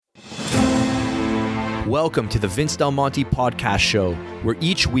Welcome to the Vince Del Monte podcast show, where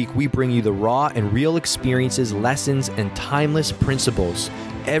each week we bring you the raw and real experiences, lessons, and timeless principles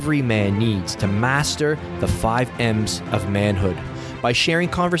every man needs to master the 5 M's of manhood. By sharing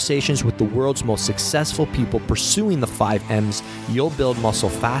conversations with the world's most successful people pursuing the 5 M's, you'll build muscle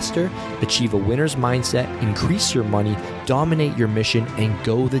faster, achieve a winner's mindset, increase your money, dominate your mission, and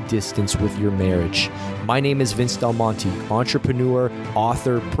go the distance with your marriage. My name is Vince Del Monte, entrepreneur,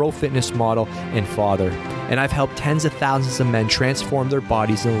 author, pro fitness model, and father. And I've helped tens of thousands of men transform their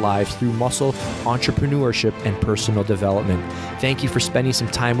bodies and lives through muscle, entrepreneurship, and personal development. Thank you for spending some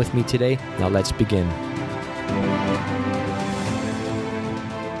time with me today. Now let's begin.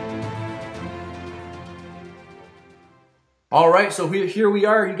 All right, so here we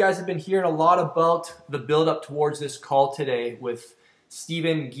are. You guys have been hearing a lot about the build-up towards this call today with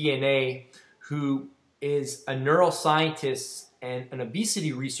Stephan Guyenet, who is a neuroscientist and an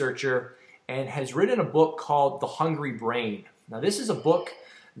obesity researcher and has written a book called The Hungry Brain. Now, this is a book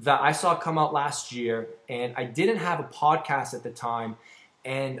that I saw come out last year, and I didn't have a podcast at the time,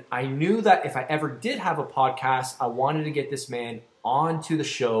 and I knew that if I ever did have a podcast, I wanted to get this man onto the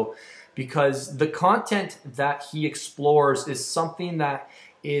show because the content that he explores is something that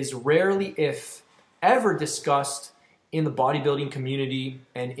is rarely, if ever, discussed in the bodybuilding community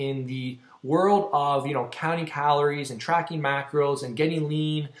and in the world of, counting calories and tracking macros and getting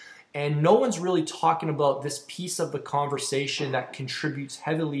lean. And no one's really talking about this piece of the conversation that contributes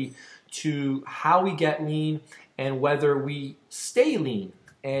heavily to how we get lean and whether we stay lean.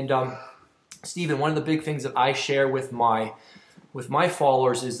 And Stephan, one of the big things that I share with my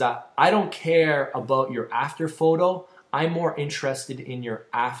followers is that I don't care about your after photo. I'm more interested in your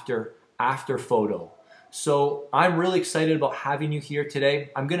after photo. So I'm really excited about having you here today.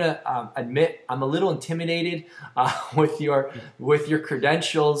 I'm gonna admit I'm a little intimidated with your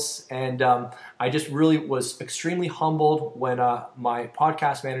credentials, and I just really was extremely humbled when my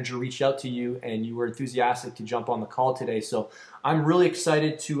podcast manager reached out to you and you were enthusiastic to jump on the call today. So I'm really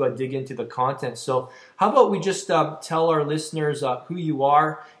excited to dig into the content. So how about we just tell our listeners who you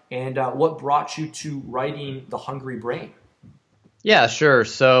are and what brought you to writing The Hungry Brain? Yeah, sure.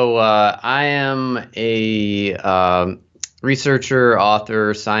 So I am a researcher,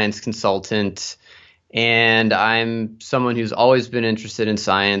 author, science consultant, and I'm someone who's always been interested in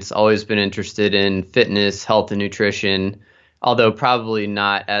science, always been interested in fitness, health, and nutrition, although probably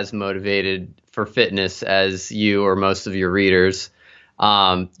not as motivated for fitness as you or most of your readers.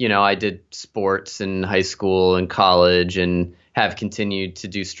 I did sports in high school and college and have continued to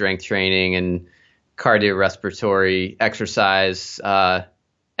do strength training and cardiorespiratory exercise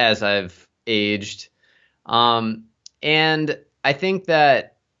as I've aged. And I think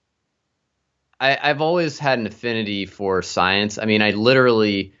that I've always had an affinity for science. I mean, I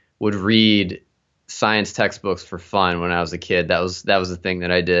literally would read science textbooks for fun when I was a kid. That was the thing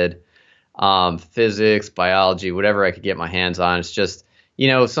that I did. Physics, biology, whatever I could get my hands on. It's just,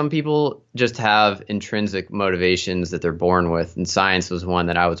 some people just have intrinsic motivations that they're born with, and science was one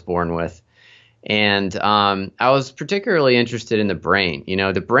that I was born with. And I was particularly interested in the brain.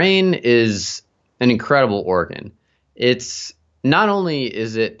 The brain is an incredible organ. It's not only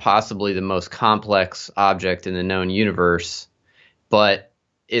is it possibly the most complex object in the known universe, but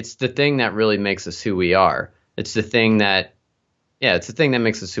it's the thing that really makes us who we are. It's the thing that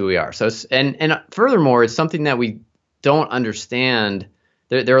makes us who we are. So, and furthermore, it's something that we don't understand.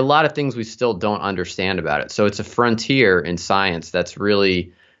 There are a lot of things we still don't understand about it. So it's a frontier in science that's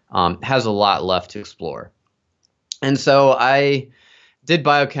really has a lot left to explore. And so I did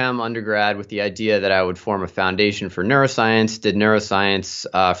biochem undergrad with the idea that I would form a foundation for neuroscience, did neuroscience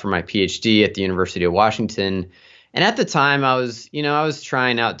for my PhD at the University of Washington. And at the time I was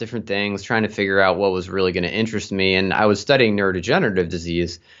trying out different things, trying to figure out what was really going to interest me. And I was studying neurodegenerative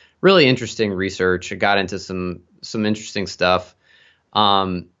disease, really interesting research. I got into some interesting stuff.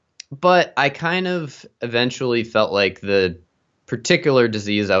 But I kind of eventually felt like the particular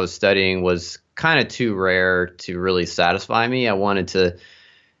disease I was studying was kind of too rare to really satisfy me. I wanted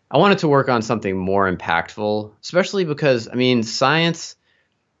to work on something more impactful, especially because, science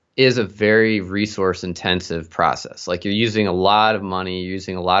is a very resource intensive process. Like, you're using a lot of money, you're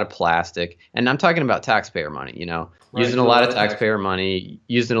using a lot of plastic, and I'm talking about taxpayer money, using a lot of taxpayer money,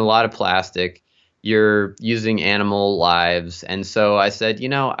 using a lot of plastic, you're using animal lives. And so I said,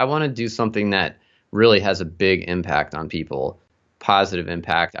 I want to do something that really has a big impact on people. Positive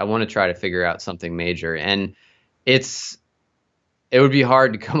impact. I want to try to figure out something major, and it would be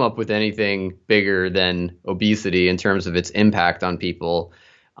hard to come up with anything bigger than obesity in terms of its impact on people,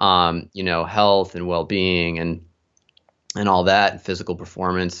 health and well-being and all that, physical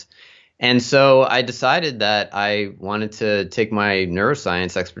performance. And so I decided that I wanted to take my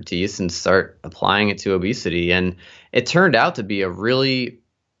neuroscience expertise and start applying it to obesity. And it turned out to be a really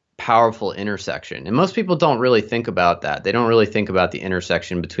powerful intersection. And most people don't really think about that. They don't really think about the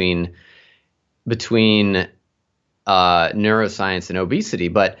intersection between neuroscience and obesity.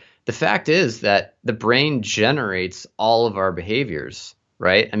 But the fact is that the brain generates all of our behaviors,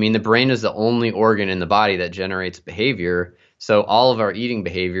 right? I mean, the brain is the only organ in the body that generates behavior. So all of our eating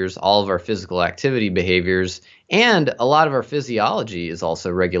behaviors, all of our physical activity behaviors, and a lot of our physiology is also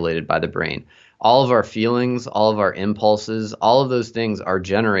regulated by the brain. All of our feelings, all of our impulses, all of those things are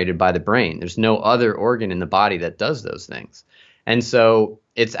generated by the brain. There's no other organ in the body that does those things. And so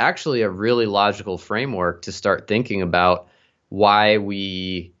it's actually a really logical framework to start thinking about why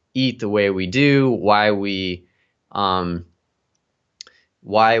we eat the way we do, why we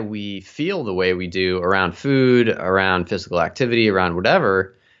feel the way we do around food, around physical activity, around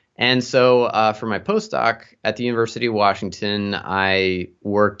whatever. And so for my postdoc at the University of Washington, I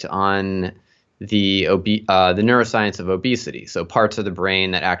worked on the neuroscience of obesity. So parts of the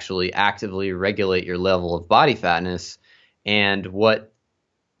brain that actually actively regulate your level of body fatness and what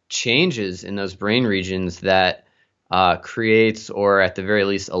changes in those brain regions that creates or at the very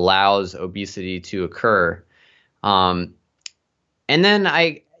least allows obesity to occur. And then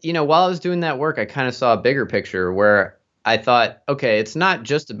while I was doing that work, I kind of saw a bigger picture where I thought, okay, it's not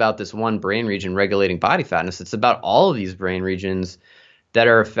just about this one brain region regulating body fatness. It's about all of these brain regions that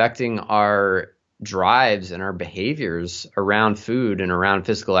are affecting our drives and our behaviors around food and around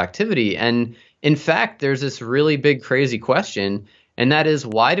physical activity. And in fact, there's this really big, crazy question, and that is,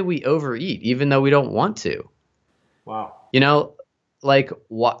 why do we overeat even though we don't want to? Wow. Like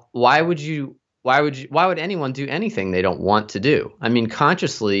why would anyone do anything they don't want to do? I mean,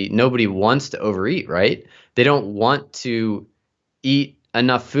 consciously, nobody wants to overeat, right? They don't want to eat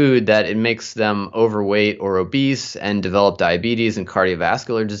enough food that it makes them overweight or obese and develop diabetes and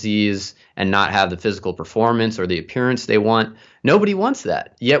cardiovascular disease and not have the physical performance or the appearance they want. Nobody wants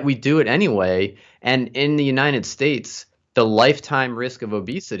that, yet we do it anyway. And in the United States, the lifetime risk of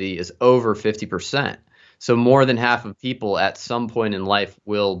obesity is over 50%. So more than half of people at some point in life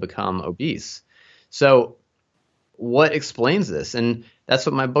will become obese. So what explains this? And that's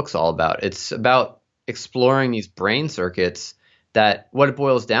what my book's all about. It's about exploring these brain circuits that what it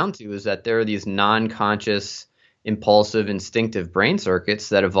boils down to is that there are these non-conscious, impulsive, instinctive brain circuits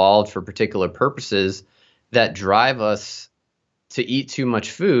that evolved for particular purposes that drive us to eat too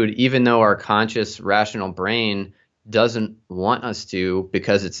much food, even though our conscious, rational brain doesn't want us to,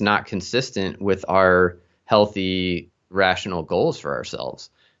 because it's not consistent with our healthy, rational goals for ourselves.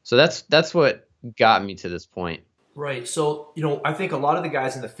 So that's what got me to this point. Right. So, I think a lot of the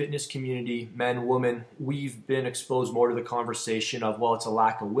guys in the fitness community, men, women, we've been exposed more to the conversation of, well, it's a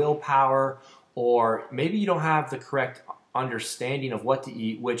lack of willpower, or maybe you don't have the correct understanding of what to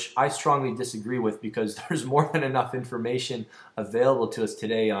eat, which I strongly disagree with, because there's more than enough information available to us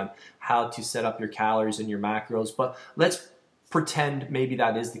today on how to set up your calories and your macros. But let's pretend maybe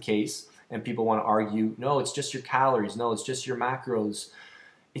that is the case, and people want to argue, no, it's just your calories. No, it's just your macros.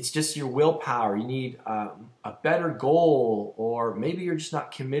 It's just your willpower. You need a better goal, or maybe you're just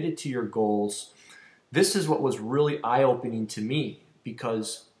not committed to your goals. This is what was really eye-opening to me,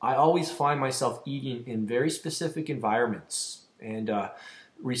 because I always find myself eating in very specific environments. And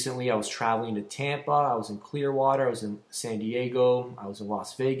recently I was traveling to Tampa, I was in Clearwater, I was in San Diego, I was in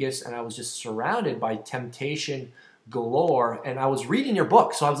Las Vegas, and I was just surrounded by temptation galore. And I was reading your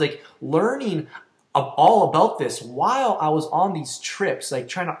book, so I was like learning all about this while I was on these trips, like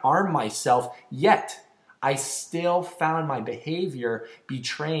trying to arm myself, yet I still found my behavior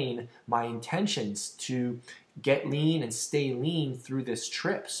betraying my intentions to get lean and stay lean through this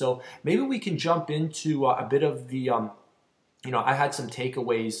trip. So maybe we can jump into a bit of the, I had some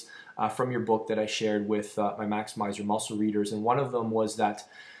takeaways from your book that I shared with my Maximizer Muscle readers, and one of them was that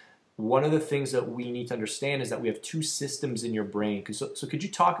one of the things that we need to understand is that we have two systems in your brain. So could you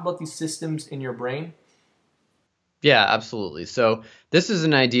talk about these systems in your brain? Yeah, absolutely. So this is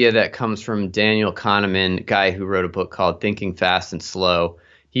an idea that comes from Daniel Kahneman, guy who wrote a book called Thinking Fast and Slow.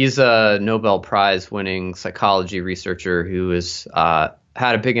 He's a Nobel Prize winning psychology researcher who has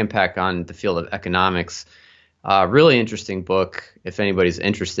had a big impact on the field of economics. Really interesting book, if anybody's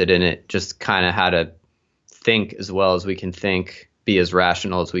interested in it, just kind of how to think as well as we can think, be as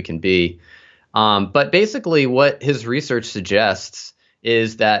rational as we can be. But basically what his research suggests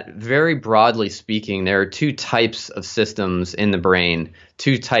is that, very broadly speaking, there are two types of systems in the brain,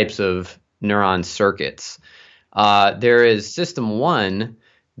 two types of neuron circuits. There is system one,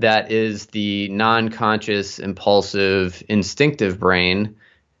 that is the non-conscious, impulsive, instinctive brain.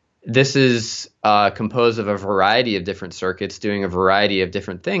 this is composed of a variety of different circuits doing a variety of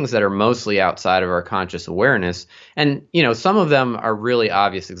different things that are mostly outside of our conscious awareness. And, some of them are really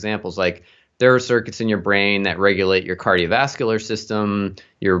obvious examples. Like there are circuits in your brain that regulate your cardiovascular system,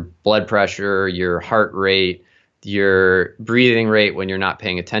 your blood pressure, your heart rate, your breathing rate when you're not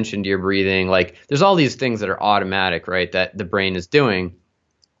paying attention to your breathing. Like there's all these things that are automatic, right, that the brain is doing.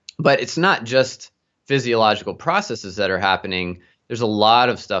 But it's not just physiological processes that are happening. There's a lot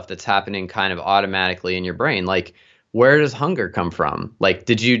of stuff that's happening kind of automatically in your brain. Like, where does hunger come from? Like,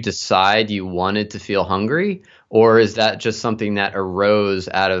 did you decide you wanted to feel hungry? Or is that just something that arose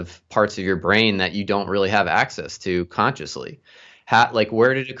out of parts of your brain that you don't really have access to consciously? Like,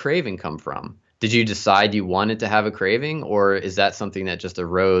 where did a craving come from? Did you decide you wanted to have a craving? Or is that something that just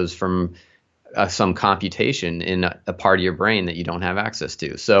arose from some computation in a part of your brain that you don't have access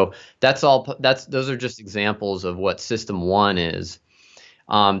to? So those are just examples of what system one is.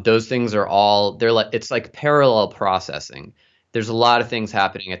 Those things are all, it's like parallel processing. There's a lot of things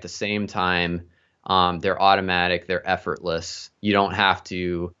happening at the same time. They're automatic, they're effortless. You don't have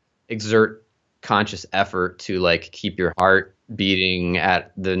to exert conscious effort to like keep your heart beating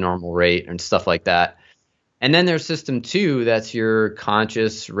at the normal rate and stuff like that. And then there's system two, that's your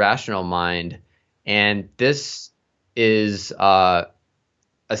conscious, rational mind. And this is a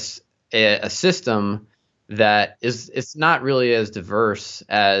system that it's not really as diverse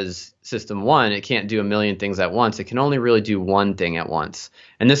as system one. It can't do a million things at once. It can only really do one thing at once.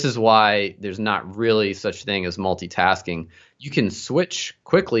 And this is why there's not really such thing as multitasking. You can switch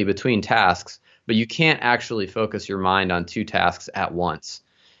quickly between tasks, but you can't actually focus your mind on two tasks at once.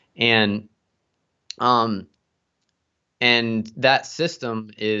 And and that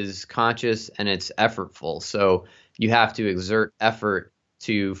system is conscious and it's effortful. So you have to exert effort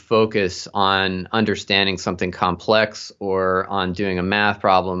to focus on understanding something complex or on doing a math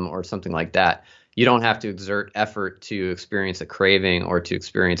problem or something like that. You don't have to exert effort to experience a craving or to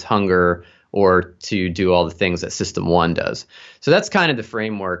experience hunger or to do all the things that system one does. So that's kind of the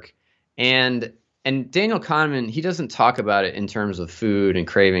framework. And Daniel Kahneman, he doesn't talk about it in terms of food and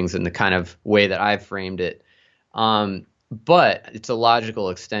cravings in the kind of way that I've framed it. But it's a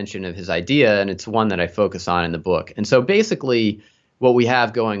logical extension of his idea, and it's one that I focus on in the book. And so basically what we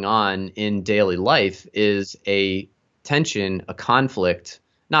have going on in daily life is a tension, a conflict,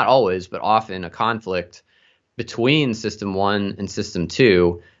 not always, but often a conflict between system one and system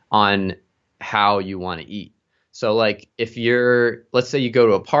two on how you want to eat. So like let's say you go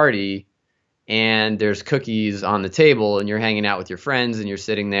to a party and there's cookies on the table and you're hanging out with your friends and you're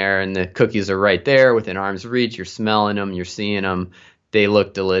sitting there and the cookies are right there within arm's reach. You're smelling them, you're seeing them. They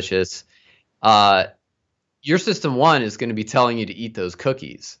look delicious. Your system one is going to be telling you to eat those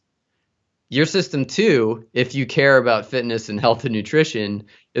cookies. Your system two, if you care about fitness and health and nutrition,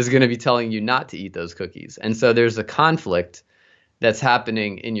 is going to be telling you not to eat those cookies. And so there's a conflict that's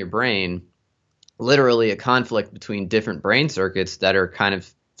happening in your brain, literally a conflict between different brain circuits that are kind of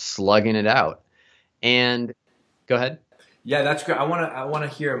slugging it out. And go ahead. Yeah, that's great. I want to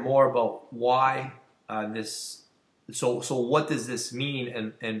hear more about why this. So what does this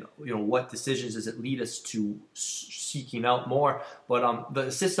mean, and what decisions does it lead us to seeking out more? But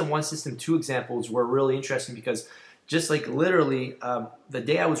the system one, system two examples were really interesting because just like literally the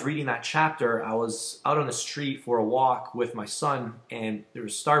day I was reading that chapter, I was out on the street for a walk with my son, and there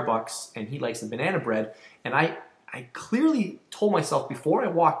was Starbucks, and he likes the banana bread, and I clearly told myself before I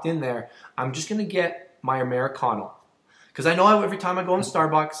walked in there, I'm just going to get my Americano. Because I know every time I go in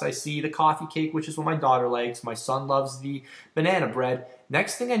Starbucks, I see the coffee cake, which is what my daughter likes. My son loves the banana bread.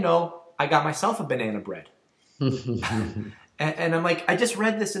 Next thing I know, I got myself a banana bread. And I'm like, I just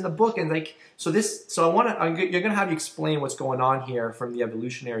read this in the book, and like, you're gonna have you explain what's going on here from the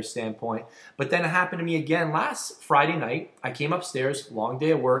evolutionary standpoint. But then it happened to me again last Friday night. I came upstairs, long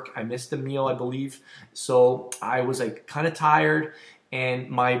day at work. I missed a meal, I believe, so I was like kind of tired, and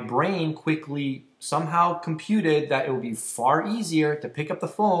my brain quickly somehow computed that it would be far easier to pick up the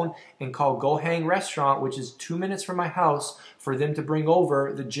phone and call Go Hang Restaurant, which is 2 minutes from my house, for them to bring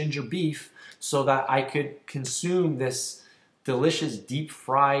over the ginger beef so that I could consume this delicious deep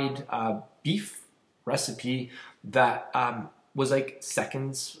fried beef recipe that was like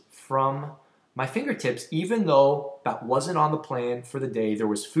seconds from my fingertips, even though that wasn't on the plan for the day. There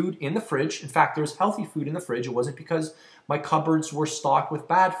was food in the fridge. In fact, there was healthy food in the fridge. It wasn't because my cupboards were stocked with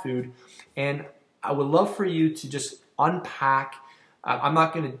bad food. And I would love for you to just unpack. I'm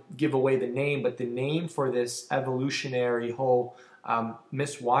not going to give away the name, but the name for this evolutionary whole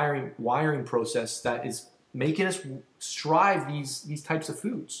wiring process that is making us strive these types of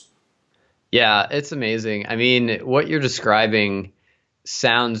foods. Yeah, it's amazing. I mean, what you're describing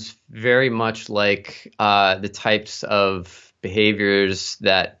sounds very much like the types of behaviors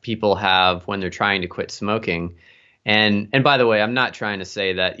that people have when they're trying to quit smoking. And by the way, I'm not trying to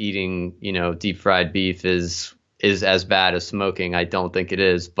say that eating, deep fried beef is as bad as smoking. I don't think it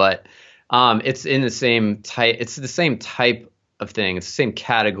is, but it's in the same type. It's the same type of thing. It's the same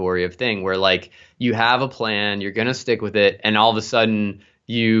category of thing where like you have a plan, you're gonna stick with it, and all of a sudden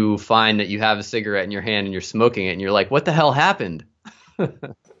you find that you have a cigarette in your hand and you're smoking it, and you're like, what the hell happened?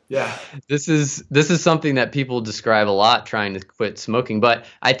 Yeah. This is something that people describe a lot trying to quit smoking, but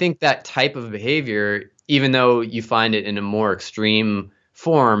I think that type of behavior, even though you find it in a more extreme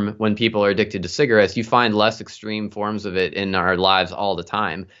form when people are addicted to cigarettes, you find less extreme forms of it in our lives all the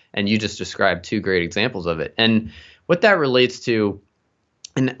time. And you just described two great examples of it. And what that relates to,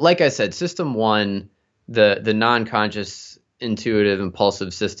 and like I said, system one, the non-conscious intuitive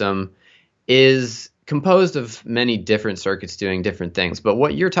impulsive system, is composed of many different circuits doing different things. But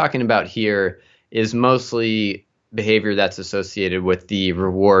what you're talking about here is mostly behavior that's associated with the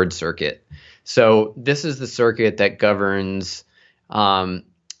reward circuit. So this is the circuit that governs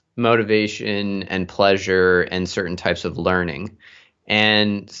motivation and pleasure and certain types of learning.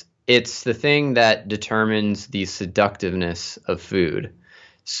 And it's the thing that determines the seductiveness of food.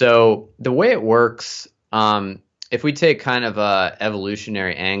 So the way it works, if we take kind of a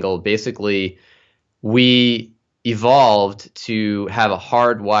evolutionary angle, basically we evolved to have a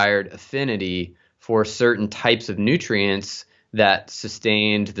hardwired affinity for certain types of nutrients that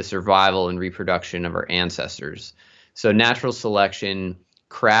sustained the survival and reproduction of our ancestors. So natural selection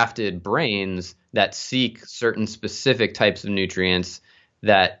crafted brains that seek certain specific types of nutrients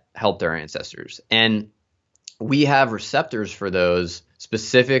that helped our ancestors. And we have receptors for those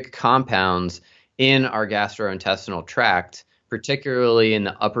specific compounds in our gastrointestinal tract, particularly in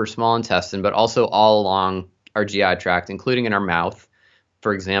the upper small intestine, but also all along our GI tract, including in our mouth.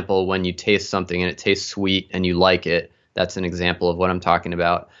 For example, when you taste something and it tastes sweet and you like it, that's an example of what I'm talking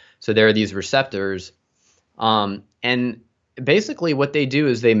about. So there are these receptors. And basically what they do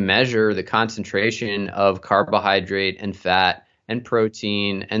is they measure the concentration of carbohydrate and fat and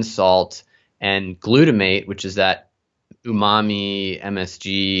protein and salt and glutamate, which is that umami,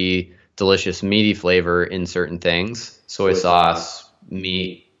 MSG, delicious meaty flavor in certain things, soy sauce,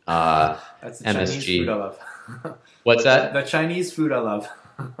 meat, That's the MSG. Chinese food I love. What's that? The Chinese food I love.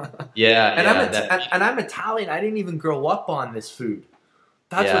 Yeah, and I'm Italian. I didn't even grow up on this food.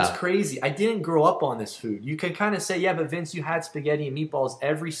 That's what's crazy. I didn't grow up on this food. You can kind of say, yeah, but Vince, you had spaghetti and meatballs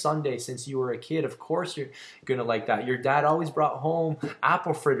every Sunday since you were a kid. Of course you're going to like that. Your dad always brought home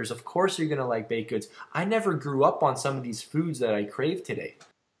apple fritters. Of course you're going to like baked goods. I never grew up on some of these foods that I crave today.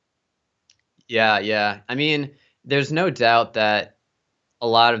 Yeah. I mean, there's no doubt that a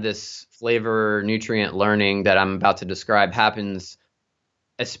lot of this flavor nutrient learning that I'm about to describe happens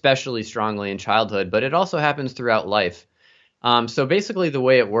especially strongly in childhood, but it also happens throughout life. So basically the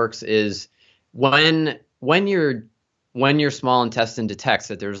way it works is when your small intestine detects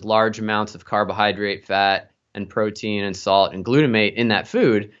that there's large amounts of carbohydrate, fat, and protein and salt and glutamate in that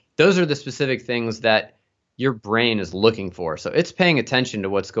food, those are the specific things that your brain is looking for. So it's paying attention to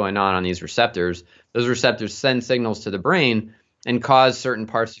what's going on these receptors. Those receptors send signals to the brain and cause certain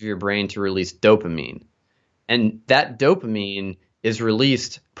parts of your brain to release dopamine. And that dopamine is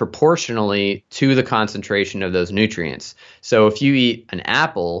released proportionally to the concentration of those nutrients. So if you eat an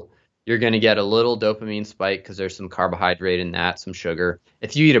apple, you're going to get a little dopamine spike because there's some carbohydrate in that, some sugar.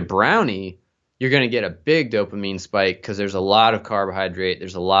 If you eat a brownie, you're going to get a big dopamine spike because there's a lot of carbohydrate,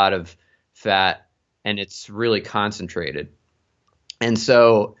 there's a lot of fat, and it's really concentrated. And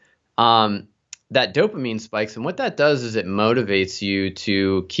so that dopamine spikes, and what that does is it motivates you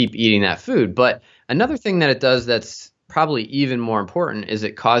to keep eating that food. But another thing that it does that's probably even more important is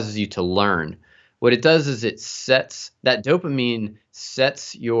it causes you to learn. What it does is that dopamine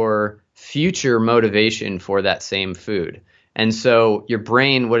sets your future motivation for that same food. And so your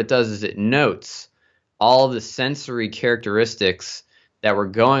brain, what it does is it notes all of the sensory characteristics that were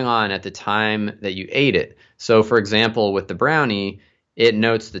going on at the time that you ate it. So for example, with the brownie, it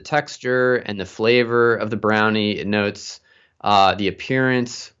notes the texture and the flavor of the brownie. It notes the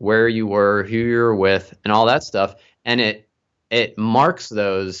appearance, where you were, who you were with, and all that stuff. And it marks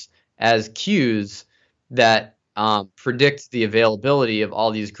those as cues that predict the availability of all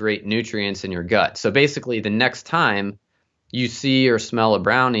these great nutrients in your gut. So basically, the next time you see or smell a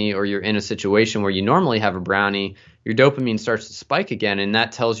brownie, or you're in a situation where you normally have a brownie, your dopamine starts to spike again, and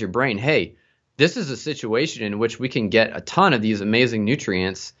that tells your brain, hey, this is a situation in which we can get a ton of these amazing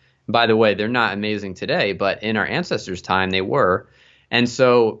nutrients. By the way, they're not amazing today, but in our ancestors' time, they were.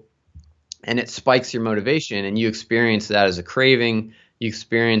 And it spikes your motivation, and you experience that as a craving. you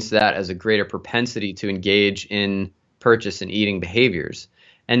experience that as a greater propensity to engage in purchase and eating behaviors.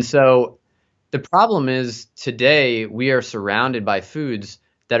 And so the problem is today we are surrounded by foods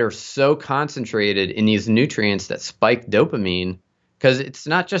that are so concentrated in these nutrients that spike dopamine, because it's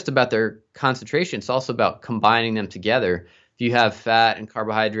not just about their concentration, it's also about combining them together. If you have fat and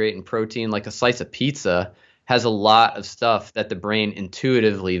carbohydrate and protein, like a slice of pizza has a lot of stuff that the brain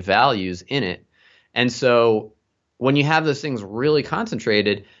intuitively values in it. And so when you have those things really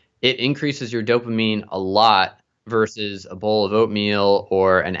concentrated, it increases your dopamine a lot versus a bowl of oatmeal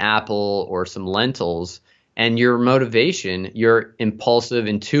or an apple or some lentils. And your motivation, your impulsive,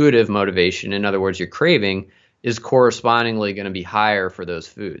 intuitive motivation, in other words, your craving, is correspondingly going to be higher for those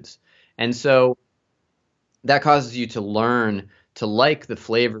foods. And so that causes you to learn to like the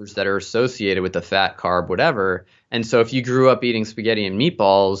flavors that are associated with the fat, carb, whatever. And so if you grew up eating spaghetti and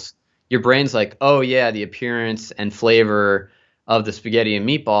meatballs, your brain's like, oh yeah, the appearance and flavor of the spaghetti and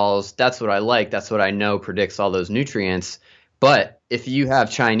meatballs, that's what I like. That's what I know predicts all those nutrients. But if you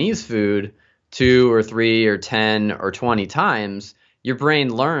have Chinese food 2 or 3 or 10 or 20 times, your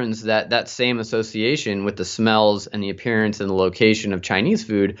brain learns that that same association with the smells and the appearance and the location of Chinese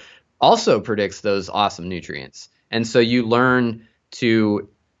food also predicts those awesome nutrients. And so you learn to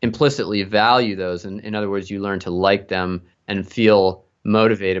implicitly value those. And in other words, you learn to like them and feel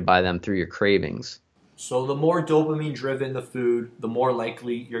motivated by them through your cravings. So the more dopamine driven the food, the more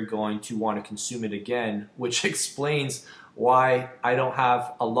likely you're going to want to consume it again, which explains why I don't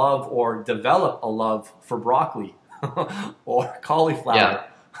have a love or develop a love for broccoli or cauliflower. Yeah,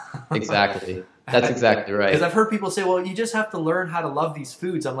 exactly. That's exactly right. Because I've heard people say, well, you just have to learn how to love these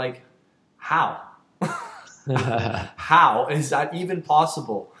foods. I'm like, how? How is that even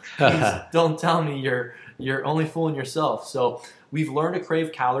possible? Please don't tell me you're only fooling yourself. So we've learned to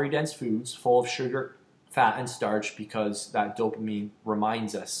crave calorie-dense foods full of sugar, fat, and starch because that dopamine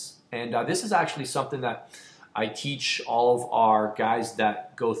reminds us. And this is actually something that I teach all of our guys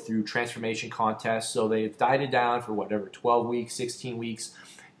that go through transformation contests. So they've dieted down for 12 weeks, 16 weeks.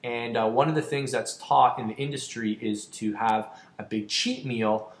 And one of the things that's taught in the industry is to have a big cheat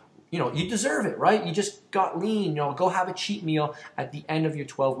meal. You know, you deserve it, right? You just got lean, go have a cheat meal at the end of your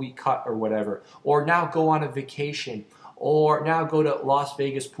 12-week cut or whatever. Or now go on a vacation. Or now go to Las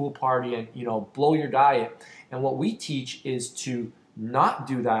Vegas pool party and, blow your diet. And what we teach is to not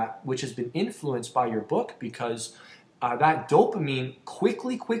do that, which has been influenced by your book, because that dopamine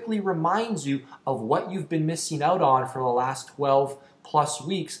quickly reminds you of what you've been missing out on for the last 12 plus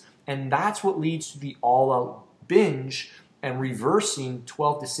weeks. And that's what leads to the all-out binge and reversing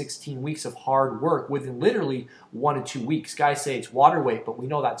 12 to 16 weeks of hard work within literally 1 to 2 weeks. Guys say it's water weight, but we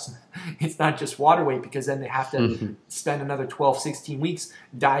know it's not just water weight, because then they have to spend another 12, 16 weeks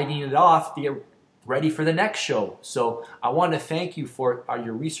dieting it off to get ready for the next show. So I want to thank you for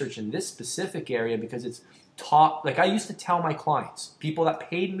your research in this specific area, because it's taught. Like I used to tell my clients, people that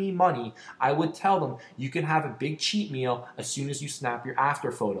paid me money, I would tell them, you can have a big cheat meal as soon as you snap your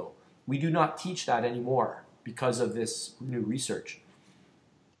after photo. We do not teach that anymore because of this new research.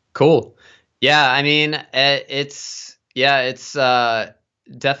 Cool. Yeah, I mean, it's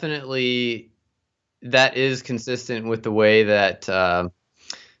definitely, that is consistent with the way that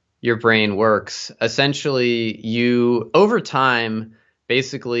your brain works. Essentially, you over time,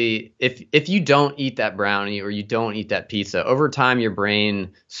 basically, if you don't eat that brownie or you don't eat that pizza, over time your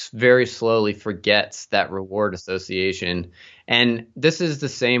brain very slowly forgets that reward association. And this is the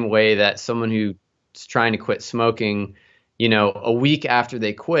same way that someone who's trying to quit smoking, a week after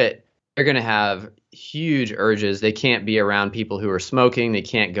they quit, they're going to have huge urges. They can't be around people who are smoking. They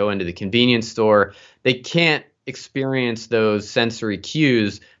can't go into the convenience store. They can't experience those sensory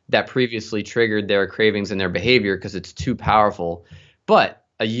cues that previously triggered their cravings and their behavior because it's too powerful. But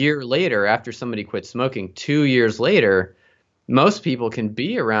a year later, after somebody quits smoking, 2 years later, most people can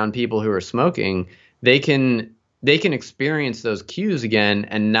be around people who are smoking. They can experience those cues again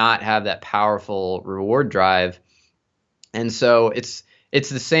and not have that powerful reward drive. And so it's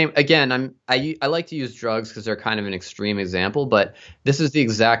the same. Again, I like to use drugs because they're kind of an extreme example, but this is the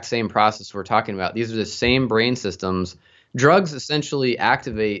exact same process we're talking about. These are the same brain systems. Drugs essentially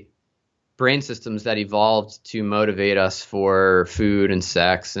activate brain systems that evolved to motivate us for food and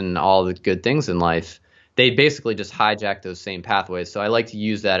sex and all the good things in life. They basically just hijack those same pathways. So I like to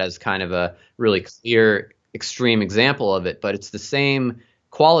use that as kind of a really clear, extreme example of it, but it's the same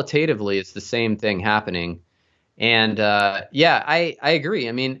qualitatively. It's the same thing happening. And I agree.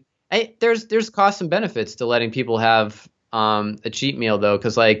 I mean, there's costs and benefits to letting people have a cheat meal, though,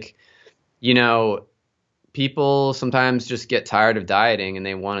 because people sometimes just get tired of dieting and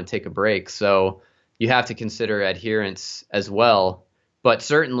they want to take a break. So you have to consider adherence as well. But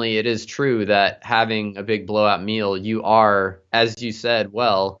certainly it is true that having a big blowout meal, you are, as you said,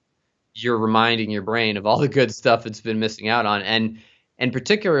 well, you're reminding your brain of all the good stuff it's been missing out on. And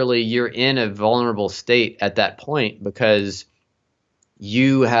particularly you're in a vulnerable state at that point because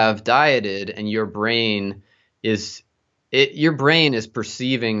you have dieted and is your brain is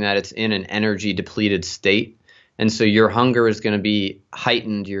perceiving that it's in an energy depleted state. And so your hunger is going to be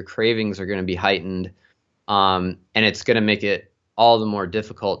heightened, your cravings are going to be heightened, and it's going to make it all the more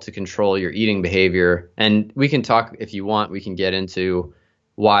difficult to control your eating behavior. And we can talk, if you want, we can get into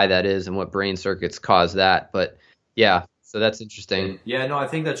why that is and what brain circuits cause that. But yeah, so that's interesting. Yeah, no, I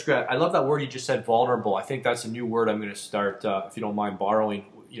think that's great. I love that word you just said, vulnerable. I think that's a new word I'm going to start, if you don't mind borrowing.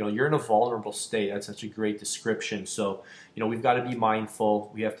 You're in a vulnerable state. That's such a great description. So, we've got to be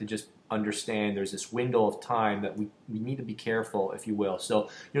mindful. We have to just understand there's this window of time that we need to be careful, if you will. So,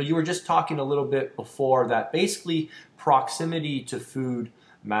 you were just talking a little bit before that basically proximity to food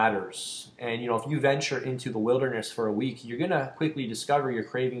matters. And, if you venture into the wilderness for a week, you're going to quickly discover your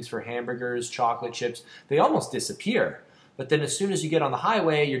cravings for hamburgers, chocolate chips, they almost disappear. But then as soon as you get on the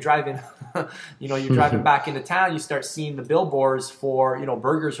highway, you're driving, you're driving back into town, you start seeing the billboards for,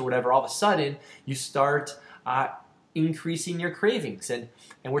 burgers or whatever. All of a sudden, you start increasing your cravings. And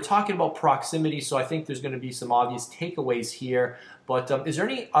we're talking about proximity, so I think there's going to be some obvious takeaways here. But is there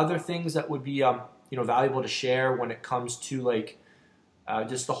any other things that would be, valuable to share when it comes to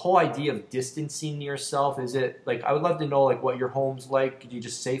just the whole idea of distancing yourself? Is it I would love to know what your home's like. Do you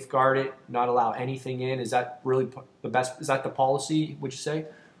just safeguard it, not allow anything in? Is that really the best? Is that the policy, would you say?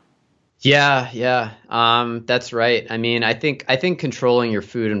 Yeah. That's right. I mean, I think controlling your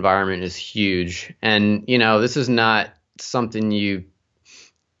food environment is huge. And, this is not something you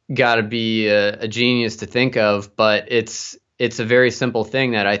got to be a genius to think of, but it's a very simple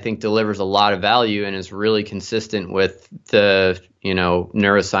thing that I think delivers a lot of value and is really consistent with the,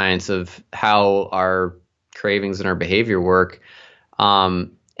 neuroscience of how our cravings and our behavior work.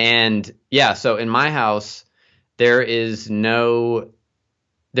 And yeah, so in my house, there's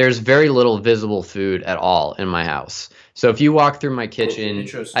very little visible food at all in my house. So if you walk through my kitchen,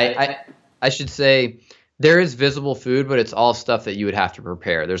 I should say there is visible food, but it's all stuff that you would have to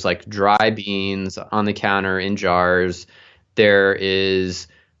prepare. There's dry beans on the counter in jars. There is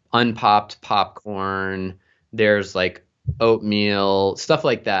unpopped popcorn. There's oatmeal, stuff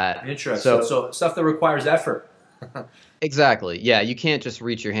like that. Interesting. So stuff that requires effort. Exactly. Yeah, you can't just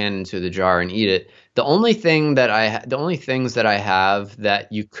reach your hand into the jar and eat it. The only things that I have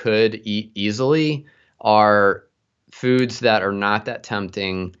that you could eat easily are foods that are not that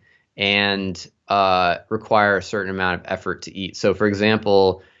tempting and require a certain amount of effort to eat. So, for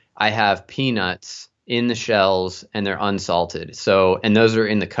example, I have peanuts in the shells and they're unsalted. And those are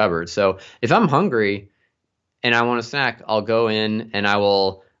in the cupboard. So if I'm hungry and I want a snack, I'll go in and I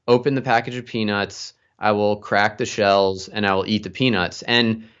will open the package of peanuts. I will crack the shells and I will eat the peanuts.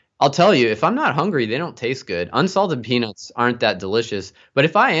 And I'll tell you, if I'm not hungry, they don't taste good. Unsalted peanuts aren't that delicious. But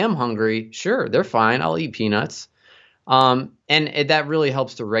if I am hungry, sure, they're fine. I'll eat peanuts. That really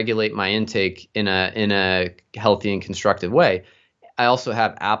helps to regulate my intake in a healthy and constructive way. I also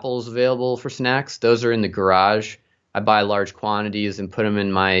have apples available for snacks. Those are in the garage. I buy large quantities and put them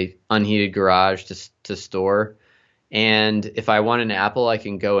in my unheated garage to store. And if I want an apple, I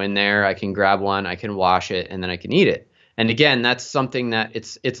can go in there, I can grab one, I can wash it, and then I can eat it. And again, that's something that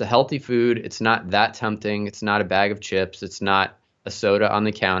it's a healthy food. It's not that tempting. It's not a bag of chips. It's not a soda on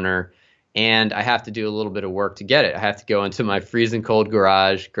the counter. And I have to do a little bit of work to get it. I have to go into my freezing cold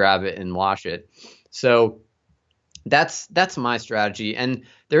garage, grab it, and wash it. So that's my strategy. And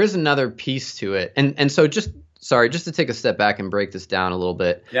there is another piece to it. And so just to take a step back and break this down a little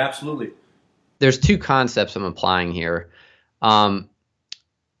bit. Yeah, absolutely. There's two concepts I'm applying here.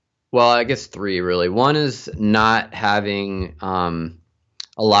 Well, I guess three really. One is not having a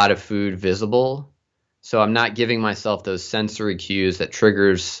lot of food visible. So I'm not giving myself those sensory cues that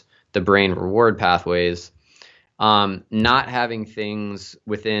triggers the brain reward pathways. Not having things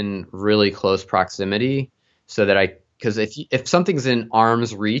within really close proximity so that because if something's in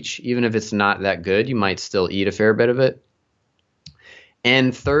arm's reach, even if it's not that good, you might still eat a fair bit of it.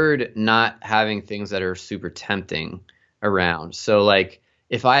 And third, not having things that are super tempting around. So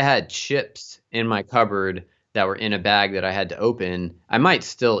if I had chips in my cupboard that were in a bag that I had to open, I might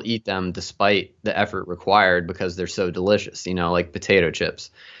still eat them despite the effort required because they're so delicious, like potato chips.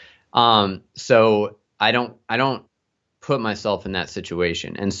 So I don't put myself in that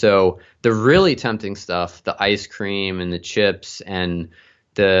situation. And so the really tempting stuff, the ice cream and the chips and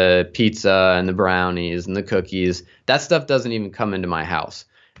the pizza and the brownies and the cookies, that stuff doesn't even come into my house.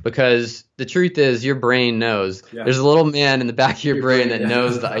 because the truth is your brain knows. Yeah. There's a little man in the back of your brain that yeah.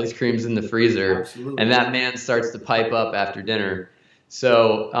 knows the ice cream's in the freezer, Absolutely. and that man starts to pipe up after dinner.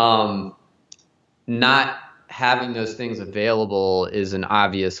 So not having those things available is an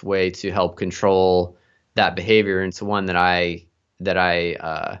obvious way to help control that behavior, and it's one that I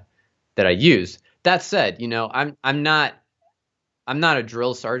use. That said, I'm not a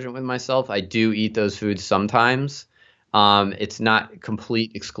drill sergeant with myself. I do eat those foods sometimes. It's not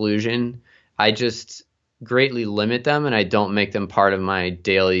complete exclusion. I just greatly limit them, and I don't make them part of my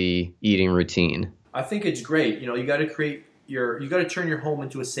daily eating routine. I think it's great. You got to you got to turn your home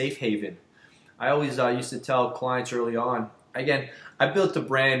into a safe haven. I always used to tell clients early on. Again, I built a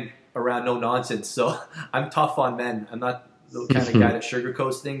brand around no nonsense, so I'm tough on men. I'm not the kind of guy that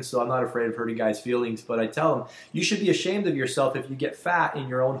sugarcoats things, so I'm not afraid of hurting guys' feelings. But I tell them, you should be ashamed of yourself if you get fat in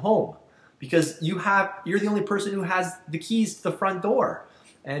your own home, because you're the only person who has the keys to the front door.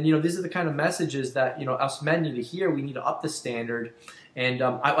 And these are the kind of messages that us men need to hear. We need to up the standard. And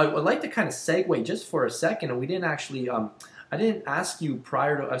I would like to kind of segue just for a second. And we didn't actually, I didn't ask you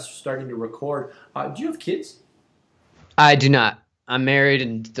prior to us starting to record. Do you have kids? I do not. I'm married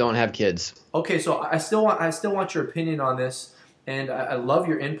and don't have kids. Okay, so I still want your opinion on this, and I love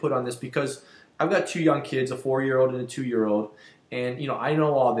your input on this, because I've got two young kids, a 4-year-old and a 2-year-old, and I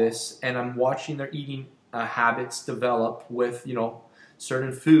know all this, and I'm watching their eating habits develop with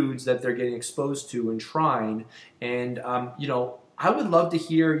certain foods that they're getting exposed to and trying, and I would love to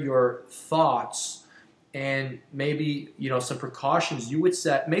hear your thoughts and maybe some precautions you would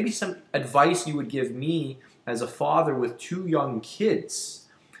set, maybe some advice you would give me as a father with two young kids.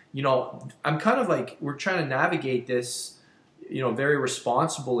 I'm kind of like, we're trying to navigate this, very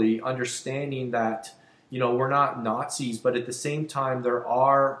responsibly, understanding that, we're not Nazis, but at the same time, there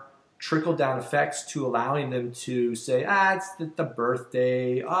are trickle-down effects to allowing them to say, it's the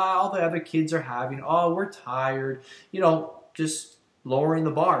birthday, all the other kids are having, we're tired, just lowering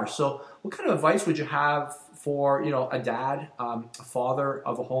the bar. So what kind of advice would you have for, a dad, a father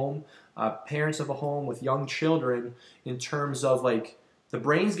of a home, parents of a home with young children, in terms of like the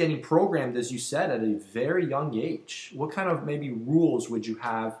brain's getting programmed, as you said, at a very young age? What kind of maybe rules would you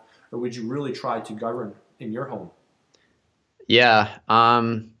have, or would you really try to govern in your home? Yeah,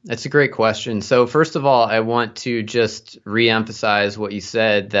 that's a great question. So first of all, I want to just reemphasize what you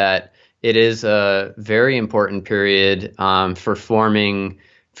said, that it is a very important period for forming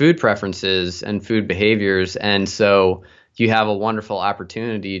food preferences and food behaviors. And so you have a wonderful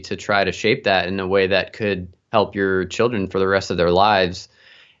opportunity to try to shape that in a way that could help your children for the rest of their lives.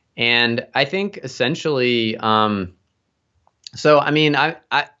 And I think essentially, so I mean, I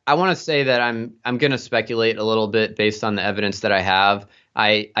want to say that I'm going to speculate a little bit based on the evidence that I have.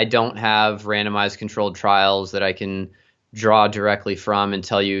 I don't have randomized controlled trials that I can draw directly from and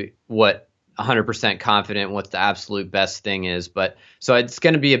tell you what 100% confident what the absolute best thing is. But so it's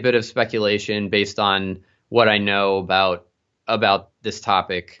going to be a bit of speculation based on what I know about this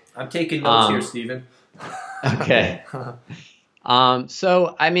topic. I'm taking notes here, Stephen. Okay.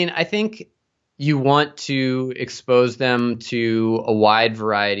 So, I mean, I think you want to expose them to a wide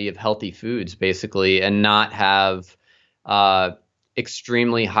variety of healthy foods, basically, and not have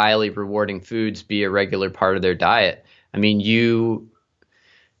extremely highly rewarding foods be a regular part of their diet. I mean,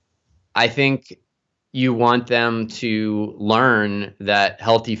 I think you want them to learn that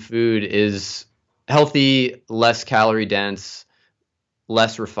healthy food is healthy, less calorie dense,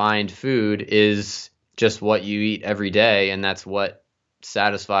 less refined food is just what you eat every day, and that's what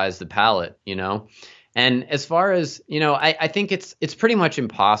satisfies the palate, And as far as, I think it's pretty much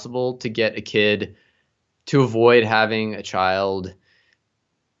impossible to get a kid to avoid having a child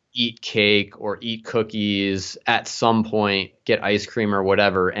eat cake or eat cookies at some point, get ice cream or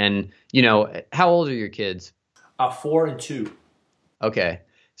whatever. And, how old are your kids? 4 and 2. Okay.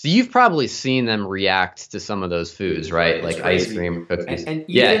 So you've probably seen them react to some of those foods, right? Like ice cream, cookies.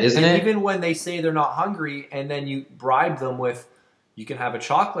 Even when they say they're not hungry, and then you bribe them with, you can have a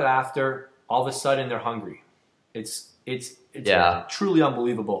chocolate after, all of a sudden they're hungry. It's truly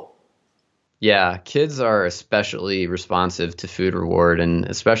unbelievable. Yeah, kids are especially responsive to food reward, and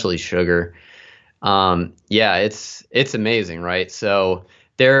especially sugar. It's amazing, right? So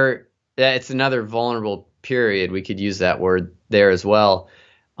it's another vulnerable period. We could use that word there as well.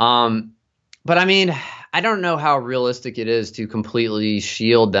 But I mean, I don't know how realistic it is to completely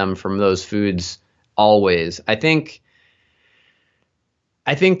shield them from those foods always. I think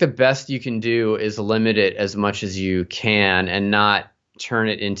the best you can do is limit it as much as you can and not turn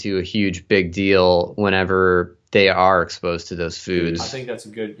it into a huge big deal whenever they are exposed to those foods. I think that's a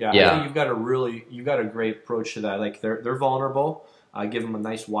good, I think you've got a great approach to that. Like they're vulnerable. Give them a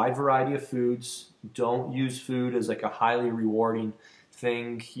nice wide variety of foods. Don't use food as like a highly rewarding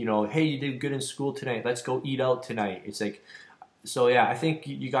thing. You know, hey, you did good in school tonight. Let's go eat out tonight. It's like, so yeah, I think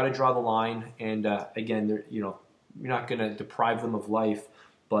you got to draw the line. And again, you know, you're not going to deprive them of life,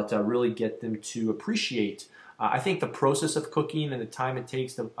 but really get them to appreciate. I think the process of cooking and the time it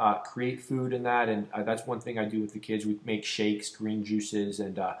takes to create food and that, and that's one thing I do with the kids. We make shakes, green juices,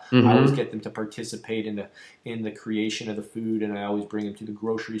 and I always get them to participate in the creation of the food. And I always bring them to the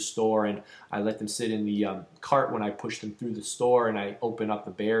grocery store, and I let them sit in the cart when I push them through the store, and I open up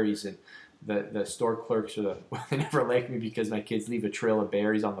the berries. And the store clerks they never like me because my kids leave a trail of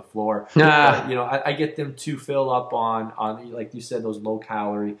berries on the floor. You know, I get them to fill up on like you said, those low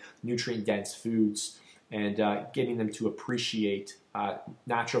calorie, nutrient dense foods. And getting them to appreciate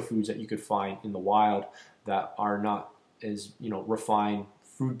natural foods that you could find in the wild that are not as, you know, refined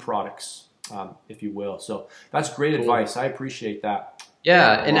food products, if you will. So that's great advice. I appreciate that.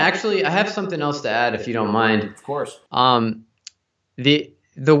 Yeah, and actually, I have something else to add, if you don't mind. Of course.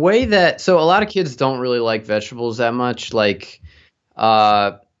 The way that, so a lot of kids don't really like vegetables that much. Like,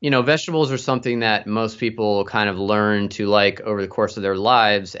 you know, vegetables are something that most people kind of learn to like over the course of their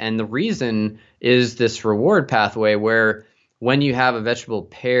lives. And the reason is this reward pathway where when you have a vegetable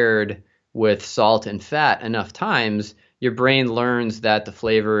paired with salt and fat enough times, your brain learns that the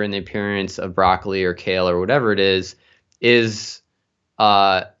flavor and the appearance of broccoli or kale or whatever it is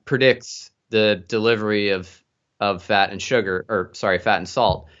predicts the delivery of fat and sugar, or sorry, fat and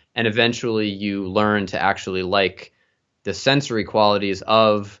salt. And eventually you learn to actually like the sensory qualities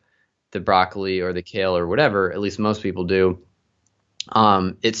of the broccoli or the kale or whatever, at least most people do,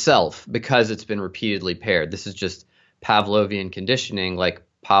 itself, because it's been repeatedly paired. This is just Pavlovian conditioning, like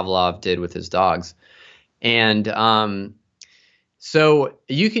Pavlov did with his dogs. And so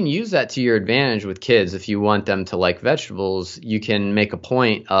you can use that to your advantage with kids. If you want them to like vegetables, you can make a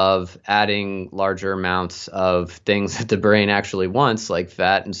point of adding larger amounts of things that the brain actually wants, like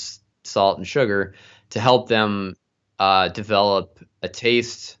fat and salt and sugar, to help them develop a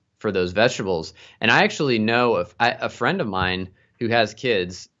taste for those vegetables. And I actually know a friend of mine who has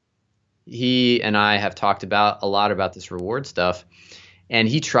kids. He and I have talked a lot about this reward stuff, and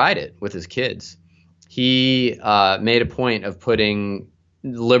he tried it with his kids. He made a point of putting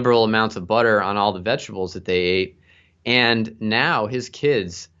liberal amounts of butter on all the vegetables that they ate. And now his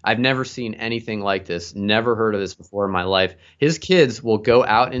kids, I've never seen anything like this, never heard of this before in my life. His kids will go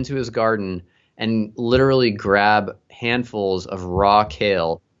out into his garden and literally grab handfuls of raw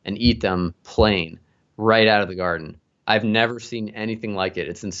kale and eat them plain right out of the garden. I've never seen anything like it.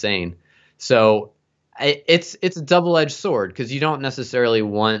 It's insane. So it's a double-edged sword, because you don't necessarily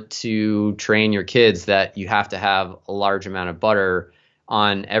want to train your kids that you have to have a large amount of butter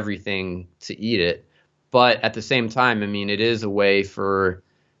on everything to eat it. But at the same time, I mean, it is a way for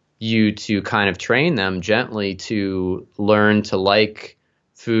you to kind of train them gently to learn to like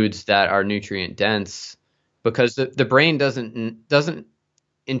foods that are nutrient dense, because the brain doesn't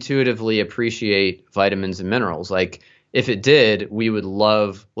intuitively appreciate vitamins and minerals. Like, if it did, we would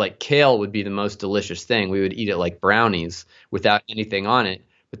love, like, kale would be the most delicious thing. We would eat it like brownies without anything on it.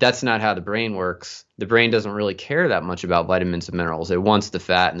 But that's not how the brain works. The brain doesn't really care that much about vitamins and minerals. It wants the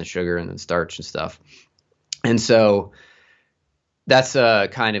fat and the sugar and the starch and stuff. And so that's a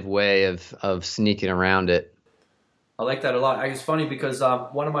kind of way of sneaking around it. I like that a lot. It's funny because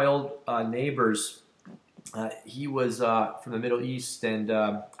one of my old neighbors, he was from the Middle East, and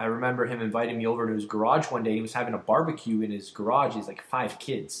I remember him inviting me over to his garage one day. He was having a barbecue in his garage. He's like 5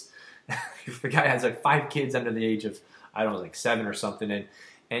 kids. The guy has like 5 kids under the age of, I don't know, like 7 or something.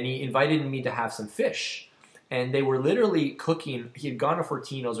 And he invited me to have some fish. And they were literally cooking. He had gone to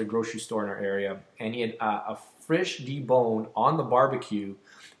Fortino's, a grocery store in our area, and he had a fish deboned on the barbecue.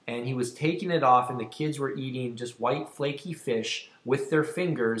 And he was taking it off, and the kids were eating just white flaky fish with their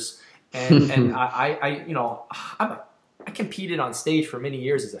fingers. And I you know, I competed on stage for many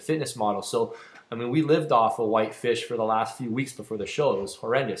years as a fitness model. So, I mean, we lived off of white fish for the last few weeks before the show. It was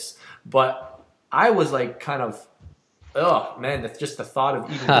horrendous. But I was like kind of, oh, man, just the thought of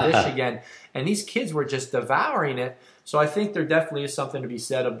eating fish again. And these kids were just devouring it. So I think there definitely is something to be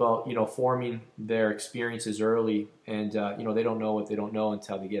said about, you know, forming their experiences early. And, you know, they don't know what they don't know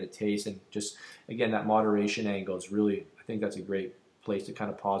until they get a taste. And just, again, that moderation angle is really, I think that's a great place to kind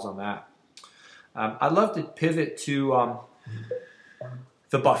of pause on that. I'd love to pivot to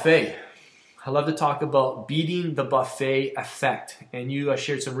the buffet. I love to talk about beating the buffet effect. And you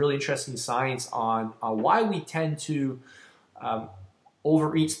shared some really interesting science on why we tend to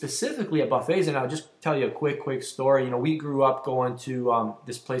overeat specifically at buffets. And I'll just tell you a quick story. You know, we grew up going to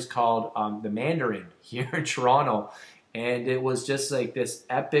this place called the Mandarin here in Toronto. And it was just like this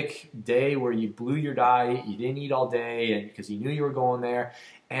epic day where you blew your diet, you didn't eat all day, and because you knew you were going there,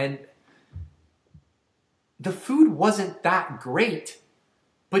 and the food wasn't that great,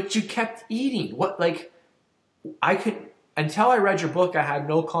 but you kept eating. What like I could until I read your book, I had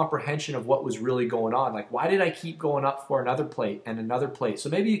no comprehension of what was really going on. Like, why did I keep going up for another plate and another plate? So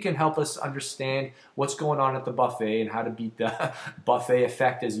maybe you can help us understand what's going on at the buffet and how to beat the buffet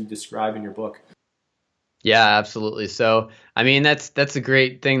effect as you describe in your book. Yeah, absolutely. So, I mean, that's a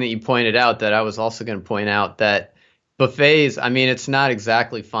great thing that you pointed out that I was also going to point out that buffets, I mean, it's not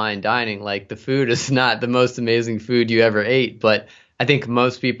exactly fine dining. Like the food is not the most amazing food you ever ate, but I think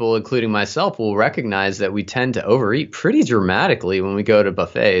most people, including myself, will recognize that we tend to overeat pretty dramatically when we go to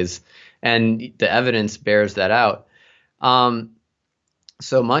buffets, and the evidence bears that out. Um,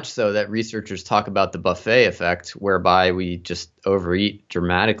 so much so that researchers talk about the buffet effect, whereby we just overeat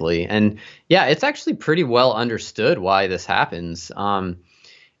dramatically. And yeah, it's actually pretty well understood why this happens.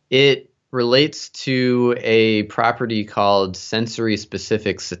 It relates to a property called sensory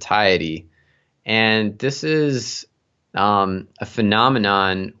specific satiety. And this is a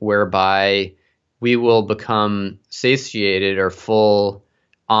phenomenon whereby we will become satiated or full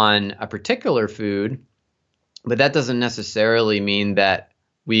on a particular food, but that doesn't necessarily mean that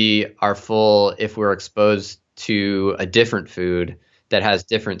we are full if we're exposed to a different food that has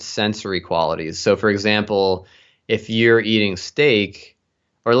different sensory qualities. So, for example, if you're eating steak,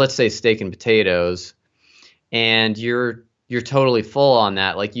 or let's say steak and potatoes, and you're totally full on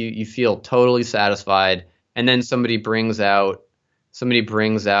that, like you feel totally satisfied, and then somebody brings out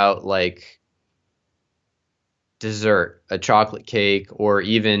like dessert, a chocolate cake, or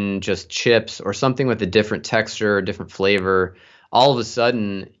even just chips or something with a different texture, a different flavor, all of a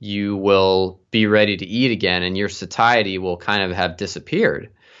sudden you will be ready to eat again and your satiety will kind of have disappeared.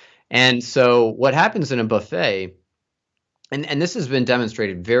 And so what happens in a buffet, and this has been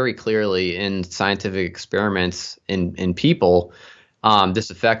demonstrated very clearly in scientific experiments in people, this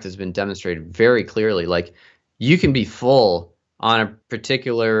effect has been demonstrated very clearly. Like you can be full on a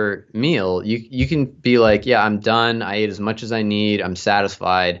particular meal. You can be like, yeah, I'm done. I ate as much as I need. I'm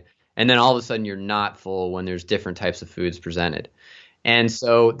satisfied. And then all of a sudden you're not full when there's different types of foods presented. And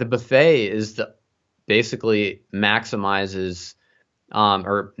so the buffet is the basically maximizes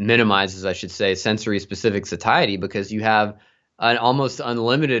or minimizes, I should say, sensory specific satiety because you have an almost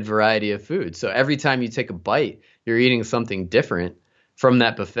unlimited variety of food. So every time you take a bite, you're eating something different from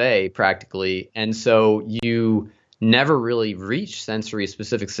that buffet practically. And so you never really reach sensory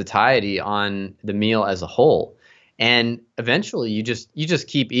specific satiety on the meal as a whole. And eventually you just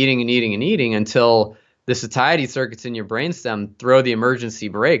keep eating and eating and eating until the satiety circuits in your brainstem throw the emergency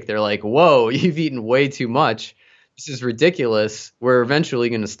brake. They're like, whoa, you've eaten way too much. This is ridiculous. We're eventually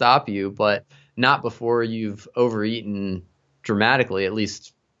going to stop you, but not before you've overeaten dramatically. At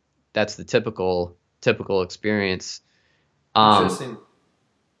least that's the typical experience. Um, Interesting.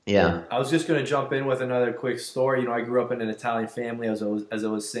 yeah. Yeah, I was just going to jump in with another quick story. You know, I grew up in an Italian family, as I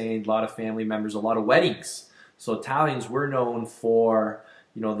was saying, a lot of family members, a lot of weddings. So Italians were known for,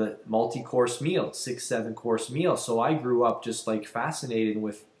 you know, the multi-course meals, 6, 7 course meals. So I grew up just like fascinated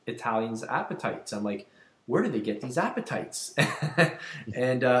with Italians' appetites. I'm like, where do they get these appetites?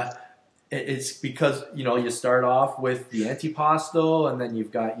 And it's because, you know, you start off with the antipasto, and then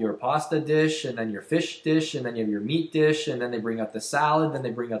you've got your pasta dish, and then your fish dish, and then you have your meat dish, and then they bring out the salad, then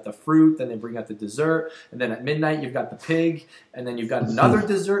they bring out the fruit, then they bring out the dessert, and then at midnight you've got the pig, and then you've got another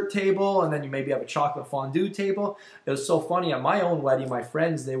dessert table, and then you maybe have a chocolate fondue table. It was so funny. At my own wedding, my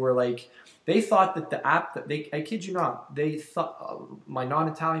friends, they were like, they thought that the app that they, I kid you not, they thought, my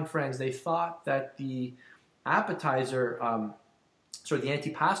non-Italian friends, they thought that the appetizer, the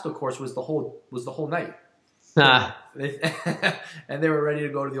antipasto course was the whole night. Ah, And they were ready to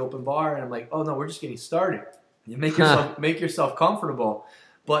go to the open bar, and I'm like, oh no, we're just getting started. You make yourself comfortable.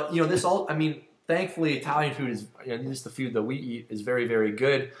 But you know, this all, I mean, thankfully Italian food is, you know, at least the food that we eat is very, very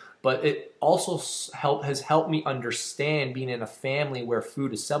good. But it also has helped me understand being in a family where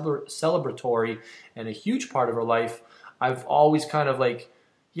food is celebratory and a huge part of our life. I've always kind of like,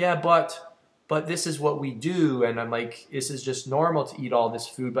 yeah, but this is what we do, and I'm like, this is just normal to eat all this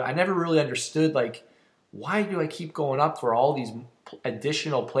food. But I never really understood, like, why do I keep going up for all these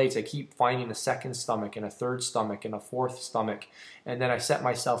additional plates? I keep finding a second stomach and a third stomach and a fourth stomach, and then I set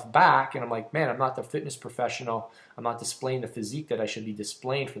myself back, and I'm like, man, I'm not the fitness professional. I'm not displaying the physique that I should be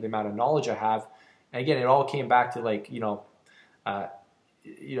displaying for the amount of knowledge I have. And again, it all came back to like, uh,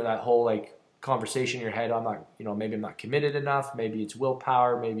 that whole like conversation in your head. I'm not, maybe I'm not committed enough. Maybe it's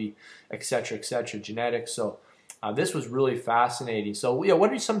willpower. Maybe et cetera, genetics. So This was really fascinating. So,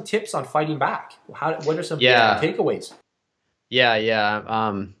 what are some tips on fighting back? What are some Yeah, takeaways? yeah.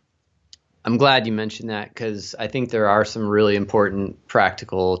 I'm glad you mentioned that because I think there are some really important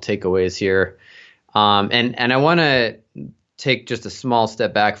practical takeaways here. And I want to take just a small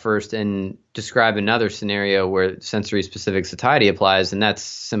step back first and describe another scenario where sensory specific satiety applies, and that's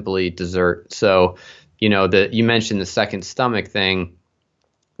simply dessert. So, you mentioned the second stomach thing.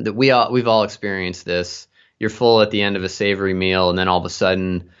 That we've all experienced this. You're full at the end of a savory meal, and then all of a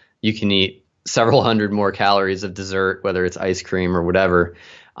sudden you can eat several hundred more calories of dessert, whether it's ice cream or whatever.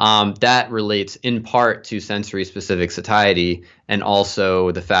 That relates in part to sensory specific satiety, and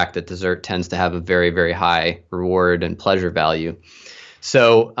also the fact that dessert tends to have a very, very high reward and pleasure value.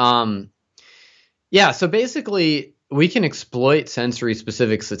 So, so basically, we can exploit sensory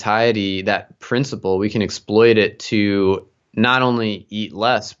specific satiety, that principle, we can exploit it to not only eat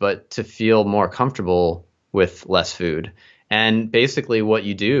less, but to feel more comfortable with less food. And basically what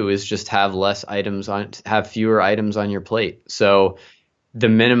you do is just have have fewer items on your plate. So the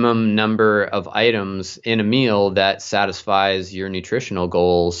minimum number of items in a meal that satisfies your nutritional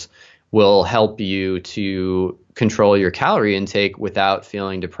goals will help you to control your calorie intake without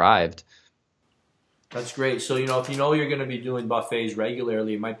feeling deprived. That's great. So, if you're going to be doing buffets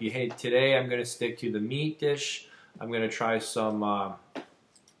regularly, it might be, hey, today I'm going to stick to the meat dish. I'm going to try some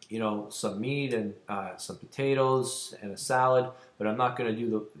meat and some potatoes and a salad, but I'm not going to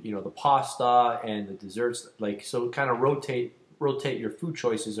do the pasta and the desserts. So kind of rotate your food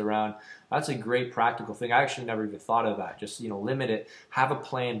choices around. That's a great practical thing. I actually never even thought of that. Just, limit it. Have a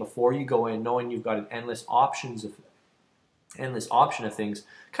plan before you go in, knowing you've got an endless option of things.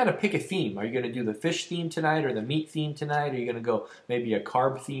 Kind of pick a theme. Are you going to do the fish theme tonight or the meat theme tonight? Are you going to go maybe a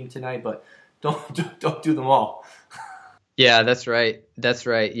carb theme tonight? But don't do them all. Yeah, that's right. That's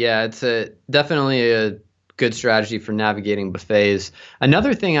right. Yeah, it's definitely a good strategy for navigating buffets.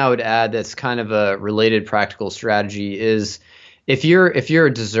 Another thing I would add that's kind of a related practical strategy is if you're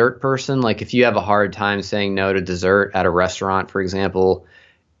a dessert person, like if you have a hard time saying no to dessert at a restaurant, for example,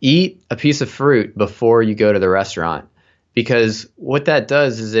 eat a piece of fruit before you go to the restaurant, because what that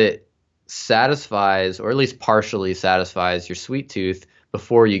does is it satisfies, or at least partially satisfies, your sweet tooth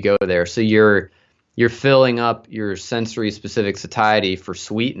before you go there. So you're filling up your sensory specific satiety for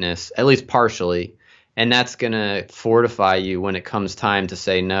sweetness, at least partially, and that's going to fortify you when it comes time to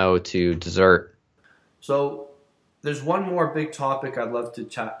say no to dessert. So there's one more big topic I'd love to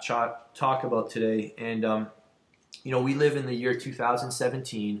talk about today, and we live in the year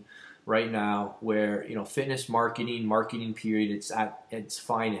 2017 right now, where fitness marketing period, it's at its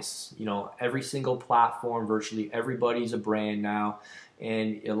finest. Every single platform, virtually everybody's a brand now.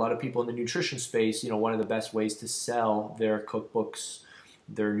 And a lot of people in the nutrition space, one of the best ways to sell their cookbooks,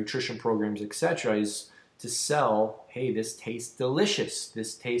 their nutrition programs, etc., is to sell, hey, this tastes delicious.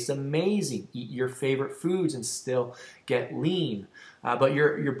 This tastes amazing. Eat your favorite foods and still get lean. But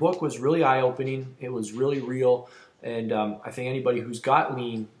your book was really eye-opening. It was really real. And I think anybody who's got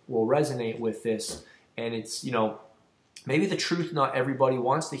lean will resonate with this. And it's, maybe the truth not everybody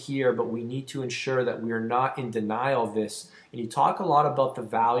wants to hear, but we need to ensure that we are not in denial of this. And you talk a lot about the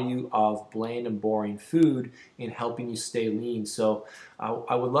value of bland and boring food in helping you stay lean. So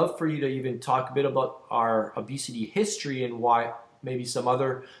I would love for you to even talk a bit about our obesity history and why maybe some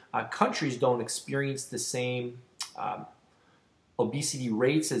other countries don't experience the same obesity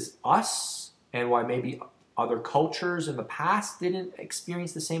rates as us, and why maybe other cultures in the past didn't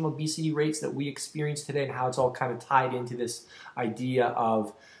experience the same obesity rates that we experience today, and how it's all kind of tied into this idea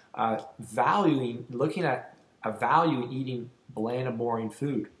of looking at a value in eating bland and boring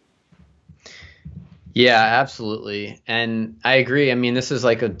food. Yeah, absolutely. And I agree. I mean, this is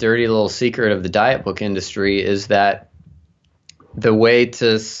like a dirty little secret of the diet book industry, is that the way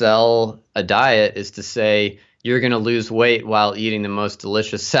to sell a diet is to say you're going to lose weight while eating the most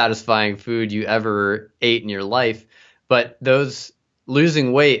delicious, satisfying food you ever ate in your life. But those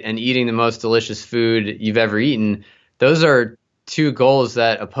losing weight and eating the most delicious food you've ever eaten, those are two goals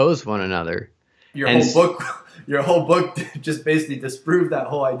that oppose one another. Your whole book just basically disproved that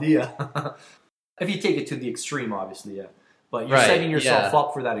whole idea. If you take it to the extreme, obviously, yeah. But you're setting yourself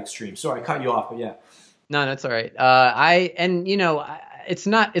up for that extreme. Sorry, I cut you off, but yeah. No, that's all right. It's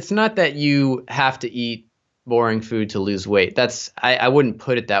not that you have to eat boring food to lose weight. I wouldn't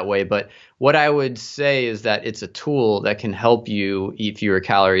put it that way, but what I would say is that it's a tool that can help you eat fewer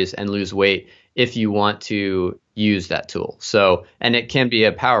calories and lose weight if you want to use that tool. So, and it can be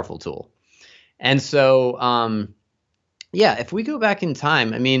a powerful tool. And so, if we go back in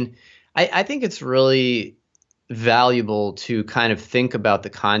time, I mean, I think it's really valuable to kind of think about the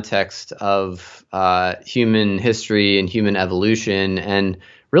context of human history and human evolution, and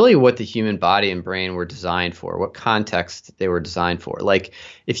really what the human body and brain were designed for, what context they were designed for. Like,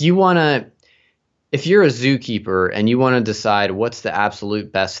 if you're a zookeeper and you want to decide what's the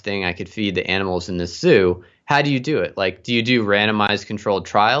absolute best thing I could feed the animals in this zoo, how do you do it? Like, do you do randomized controlled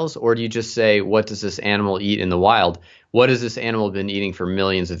trials, or do you just say, what does this animal eat in the wild? What has this animal been eating for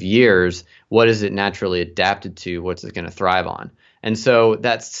millions of years? What is it naturally adapted to? What's it going to thrive on? And so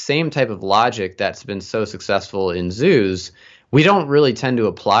that same type of logic that's been so successful in zoos, we don't really tend to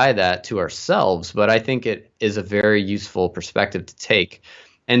apply that to ourselves, but I think it is a very useful perspective to take.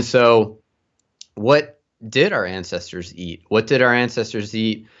 And so what did our ancestors eat? What did our ancestors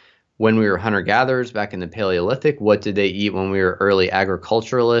eat when we were hunter-gatherers back in the Paleolithic? What did they eat when we were early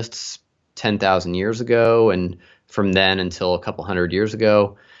agriculturalists 10,000 years ago, and from then until a couple hundred years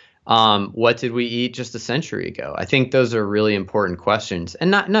ago? What did we eat just a century ago? I think those are really important questions,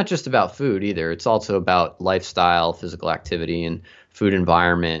 and not just about food either. It's also about lifestyle, physical activity, and food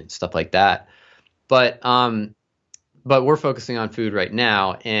environment, stuff like that. But we're focusing on food right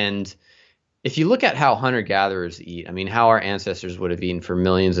now, and if you look at how hunter-gatherers eat, I mean, how our ancestors would have eaten for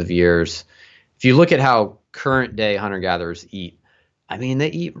millions of years, if you look at how current day hunter-gatherers eat, I mean,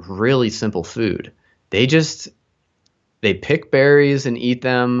 they eat really simple food. They pick berries and eat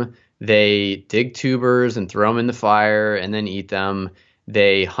them. They dig tubers and throw them in the fire and then eat them.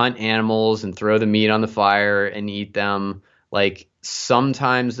 They hunt animals and throw the meat on the fire and eat them. Like,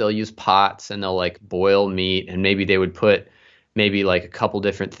 sometimes they'll use pots and they'll like boil meat, and maybe they would put maybe like a couple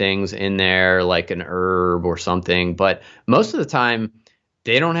different things in there, like an herb or something. But most of the time,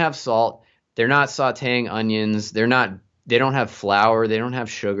 they don't have salt. They're not sauteing onions. They don't have flour. They don't have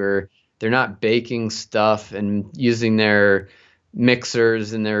sugar. They're not baking stuff and using their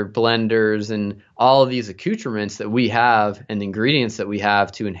mixers and their blenders and all of these accoutrements that we have and the ingredients that we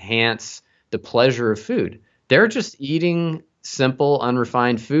have to enhance the pleasure of food. They're just eating simple,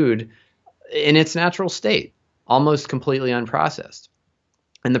 unrefined food in its natural state, almost completely unprocessed.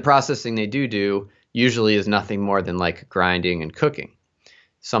 And the processing they do usually is nothing more than like grinding and cooking,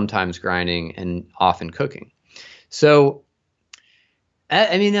 sometimes grinding and often cooking. So,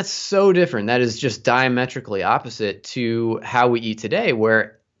 I mean, that's so different. That is just diametrically opposite to how we eat today,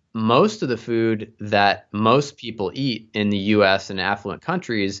 where most of the food that most people eat in the US and affluent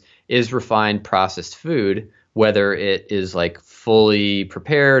countries is refined processed food, whether it is like fully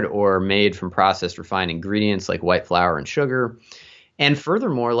prepared or made from processed refined ingredients like white flour and sugar. And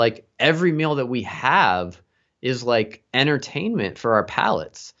furthermore, like, every meal that we have is like entertainment for our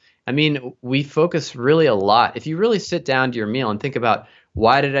palates. I mean, we focus really a lot. If you really sit down to your meal and think about,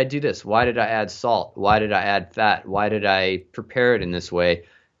 why did I do this? Why did I add salt? Why did I add fat? Why did I prepare it in this way?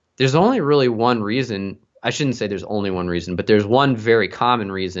 There's only really one reason. I shouldn't say there's only one reason, but there's one very common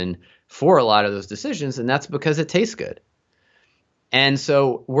reason for a lot of those decisions, and that's because it tastes good. And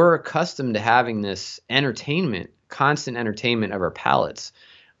so we're accustomed to having this entertainment, constant entertainment of our palates.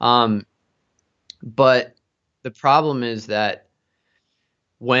 But the problem is that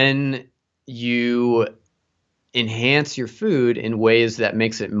when you enhance your food in ways that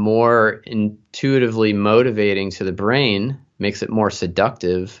makes it more intuitively motivating to the brain, makes it more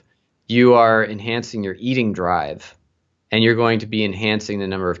seductive, you are enhancing your eating drive, and you're going to be enhancing the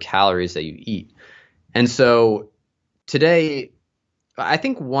number of calories that you eat. And so today, I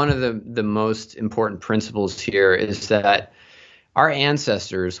think one of the most important principles here is that our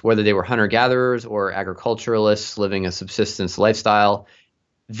ancestors, whether they were hunter-gatherers or agriculturalists living a subsistence lifestyle,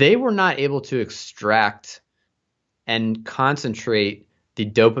 they were not able to extract and concentrate the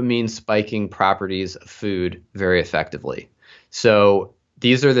dopamine spiking properties of food very effectively. So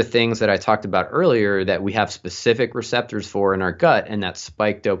these are the things that I talked about earlier that we have specific receptors for in our gut and that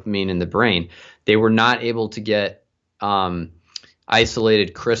spike dopamine in the brain. They were not able to get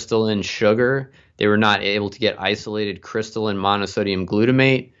isolated crystalline sugar. They were not able to get isolated crystalline monosodium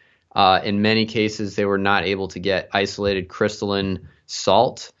glutamate. In many cases, they were not able to get isolated crystalline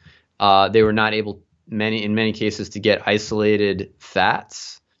salt. They were not able, in many cases, to get isolated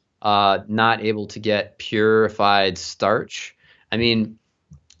fats. Not able to get purified starch. I mean,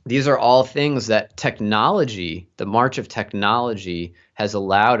 these are all things that technology, the march of technology, has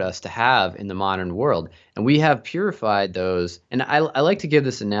allowed us to have in the modern world. And we have purified those. And I like to give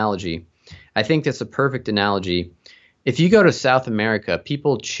this analogy. I think that's a perfect analogy. If you go to South America,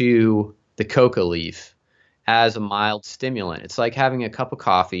 people chew the coca leaf as a mild stimulant. It's like having a cup of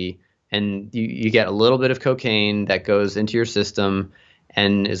coffee, and you get a little bit of cocaine that goes into your system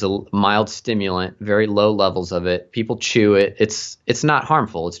and is a mild stimulant, very low levels of it. People chew it. It's not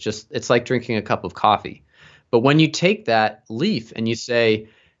harmful. It's like drinking a cup of coffee. But when you take that leaf and you say,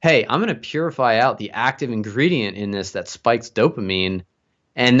 hey, I'm going to purify out the active ingredient in this that spikes dopamine,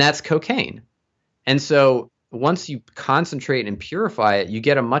 and that's cocaine. And so once you concentrate and purify it, you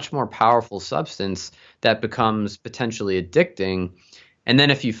get a much more powerful substance that becomes potentially addicting. And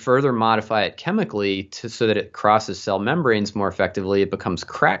then if you further modify it chemically so that it crosses cell membranes more effectively, it becomes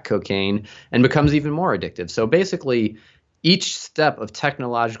crack cocaine and becomes even more addictive. So basically, each step of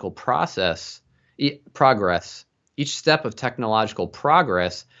technological progress, each step of technological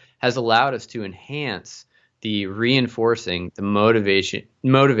progress has allowed us to enhance the reinforcing, the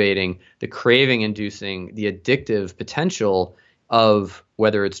motivating, the craving inducing, the addictive potential of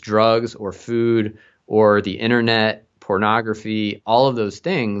whether it's drugs or food or the internet, pornography, all of those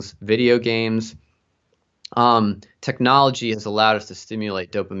things, video games. Technology has allowed us to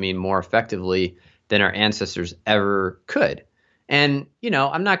stimulate dopamine more effectively than our ancestors ever could. And,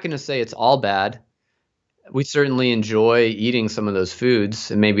 I'm not going to say it's all bad. We certainly enjoy eating some of those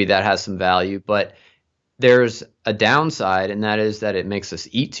foods, and maybe that has some value, but there's a downside, and that is that it makes us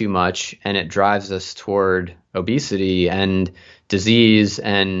eat too much and it drives us toward obesity and disease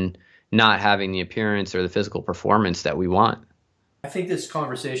and not having the appearance or the physical performance that we want. I think this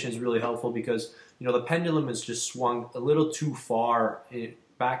conversation is really helpful because, the pendulum has just swung a little too far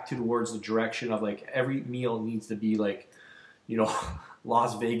back towards the direction of like every meal needs to be like,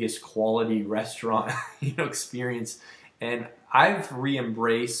 Las Vegas quality restaurant, experience. And I've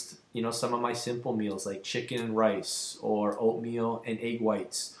re-embraced, some of my simple meals like chicken and rice or oatmeal and egg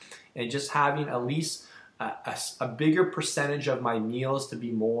whites, and just having at least a bigger percentage of my meals to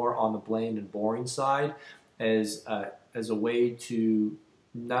be more on the bland and boring side as a way to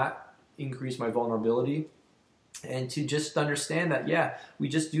not increase my vulnerability and to just understand that, yeah, we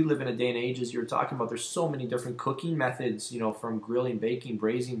just do live in a day and age, as you're talking about. There's so many different cooking methods, from grilling, baking,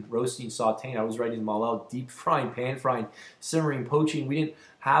 braising, roasting, sauteing. I was writing them all out. Deep frying, pan frying, simmering, poaching. We didn't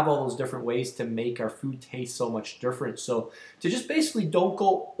have all those different ways to make our food taste so much different. So to just basically don't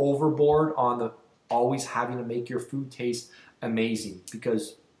go overboard on the always having to make your food taste amazing,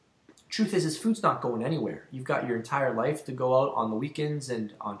 because truth is food's not going anywhere. You've got your entire life to go out on the weekends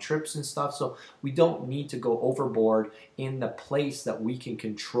and on trips and stuff, so we don't need to go overboard in the place that we can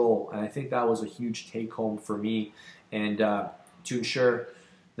control. And I think that was a huge take home for me, and to ensure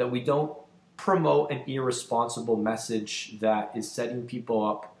that we don't promote an irresponsible message that is setting people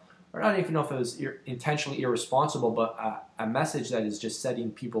up, or I don't even know if it was intentionally irresponsible, but a message that is just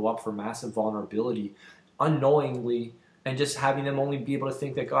setting people up for massive vulnerability unknowingly, and just having them only be able to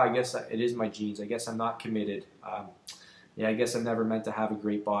think that, I guess it is my genes. I guess I'm not committed. I guess I'm never meant to have a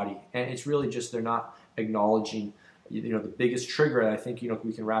great body. And it's really just they're not acknowledging, the biggest trigger that I think,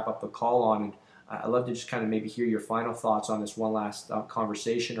 we can wrap up the call on. And I'd love to just kind of maybe hear your final thoughts on this one last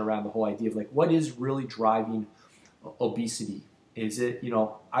conversation around the whole idea of like, what is really driving obesity? Is it,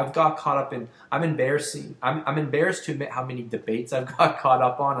 I've got caught up in, I'm embarrassed to admit how many debates I've got caught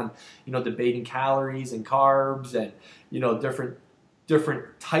up on, debating calories and carbs and,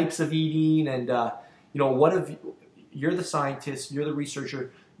 different types of eating. And, you're the scientist, you're the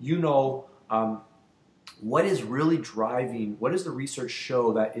researcher, what is really driving, what does the research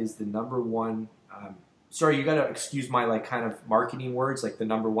show that is the number one, sorry, you got to excuse my like kind of marketing words, like the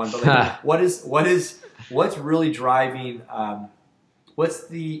number one, but like, what's really driving, what's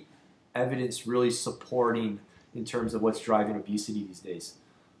the evidence really supporting in terms of what's driving obesity these days?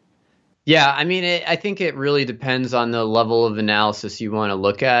 Yeah, I mean, I think it really depends on the level of analysis you want to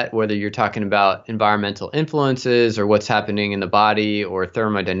look at, whether you're talking about environmental influences or what's happening in the body or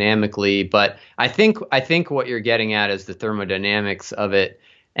thermodynamically. But I think what you're getting at is the thermodynamics of it.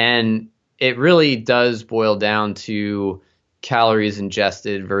 And it really does boil down to calories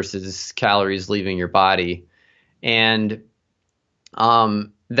ingested versus calories leaving your body. And we have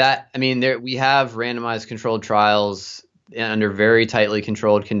randomized controlled trials under very tightly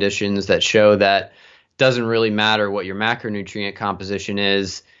controlled conditions that show that doesn't really matter what your macronutrient composition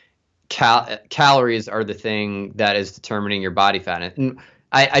is. Calories are the thing that is determining your body fat. And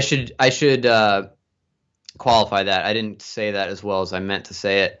I should qualify that. I didn't say that as well as I meant to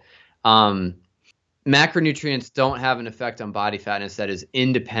say it. Macronutrients don't have an effect on body fatness that is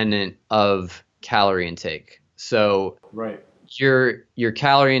independent of calorie intake. So right. Your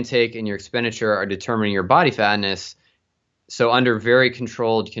calorie intake and your expenditure are determining your body fatness. So under very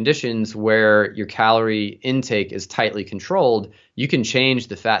controlled conditions where your calorie intake is tightly controlled, you can change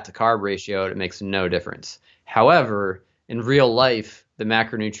the fat to carb ratio. It makes no difference. However, in real life, the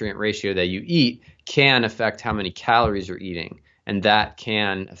macronutrient ratio that you eat can affect how many calories you're eating, and that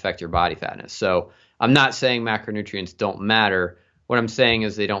can affect your body fatness. So I'm not saying macronutrients don't matter. What I'm saying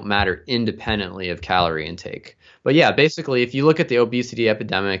is they don't matter independently of calorie intake. But yeah, basically, if you look at the obesity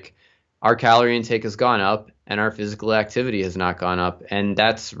epidemic, our calorie intake has gone up and our physical activity has not gone up. And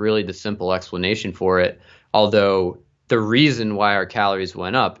that's really the simple explanation for it. Although the reason why our calories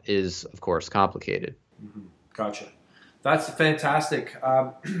went up is, of course, complicated. Mm-hmm. Gotcha. That's fantastic.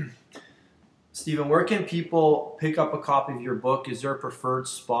 Stephan, where can people pick up a copy of your book? Is there a preferred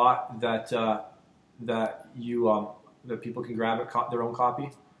spot that people can grab their own copy?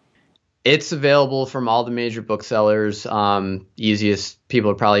 It's available from all the major booksellers. Easiest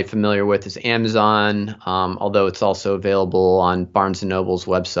people are probably familiar with is Amazon, although it's also available on Barnes & Noble's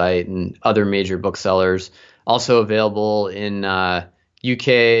website and other major booksellers. Also available in UK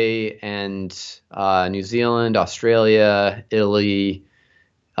and New Zealand, Australia, Italy.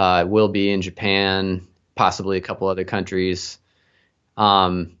 It will be in Japan, possibly a couple other countries.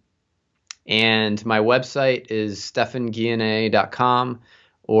 And my website is stephanguyenet.com.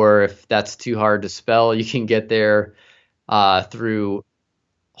 Or if that's too hard to spell, you can get there through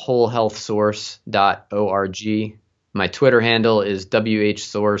wholehealthsource.org. My Twitter handle is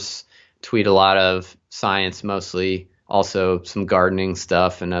WHSource. Tweet a lot of science mostly, also some gardening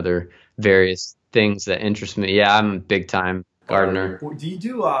stuff and other various things that interest me. Yeah, I'm a big time gardener. Do you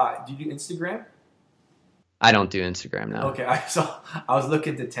do Instagram? I don't do Instagram now. Okay, I was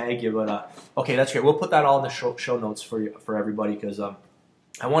looking to tag you, but okay, that's great. We'll put that all in the show notes for everybody because I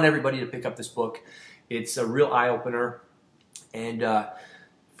want everybody to pick up this book. It's a real eye opener, and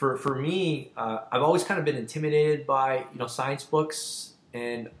for me, I've always kind of been intimidated by science books,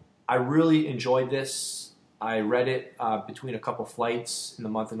 and I really enjoyed this. I read it between a couple flights in the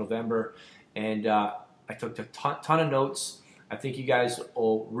month of November, and I took a ton of notes. I think you guys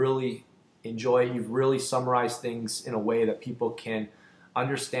will really enjoy it. You've really summarized things in a way that people can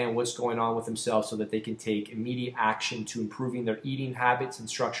understand what's going on with themselves so that they can take immediate action to improving their eating habits and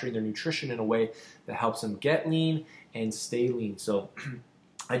structuring their nutrition in a way that helps them get lean and stay lean. So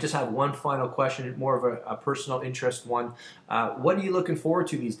I just have one final question, more of a personal interest one. What are you looking forward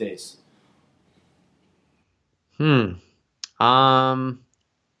to these days?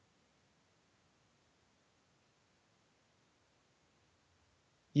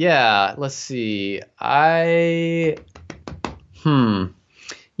 Yeah, let's see. I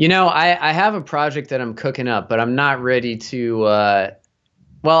have a project that I'm cooking up, but I'm not ready to I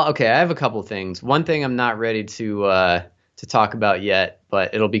have a couple things. One thing I'm not ready to talk about yet,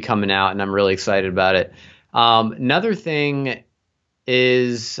 but it'll be coming out and I'm really excited about it. Another thing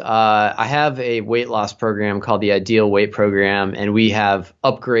is I have a weight loss program called the Ideal Weight Program, and we have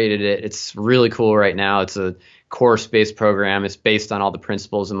upgraded it. It's really cool right now. It's a course-based program. It's based on all the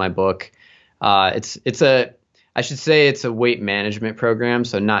principles in my book. I should say it's a weight management program,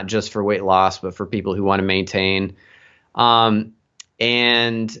 so not just for weight loss, but for people who want to maintain. And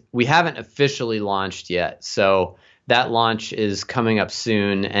we haven't officially launched yet, so that launch is coming up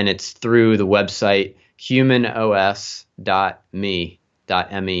soon, and it's through the website humanos.me.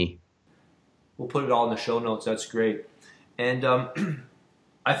 We'll put it all in the show notes. That's great. And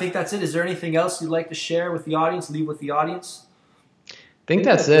I think that's it. Is there anything else you'd like to share with the audience, leave with the audience? I think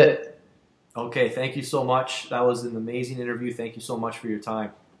that's it. Okay, thank you so much. That was an amazing interview. Thank you so much for your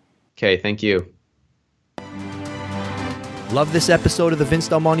time. Okay, thank you. Love this episode of the Vince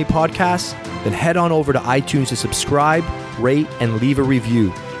Del Monte podcast? Then head on over to iTunes to subscribe, rate, and leave a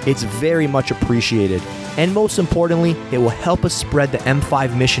review. It's very much appreciated. And most importantly, it will help us spread the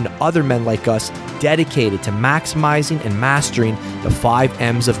M5 mission to other men like us dedicated to maximizing and mastering the 5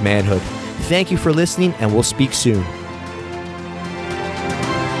 M's of manhood. Thank you for listening, and we'll speak soon.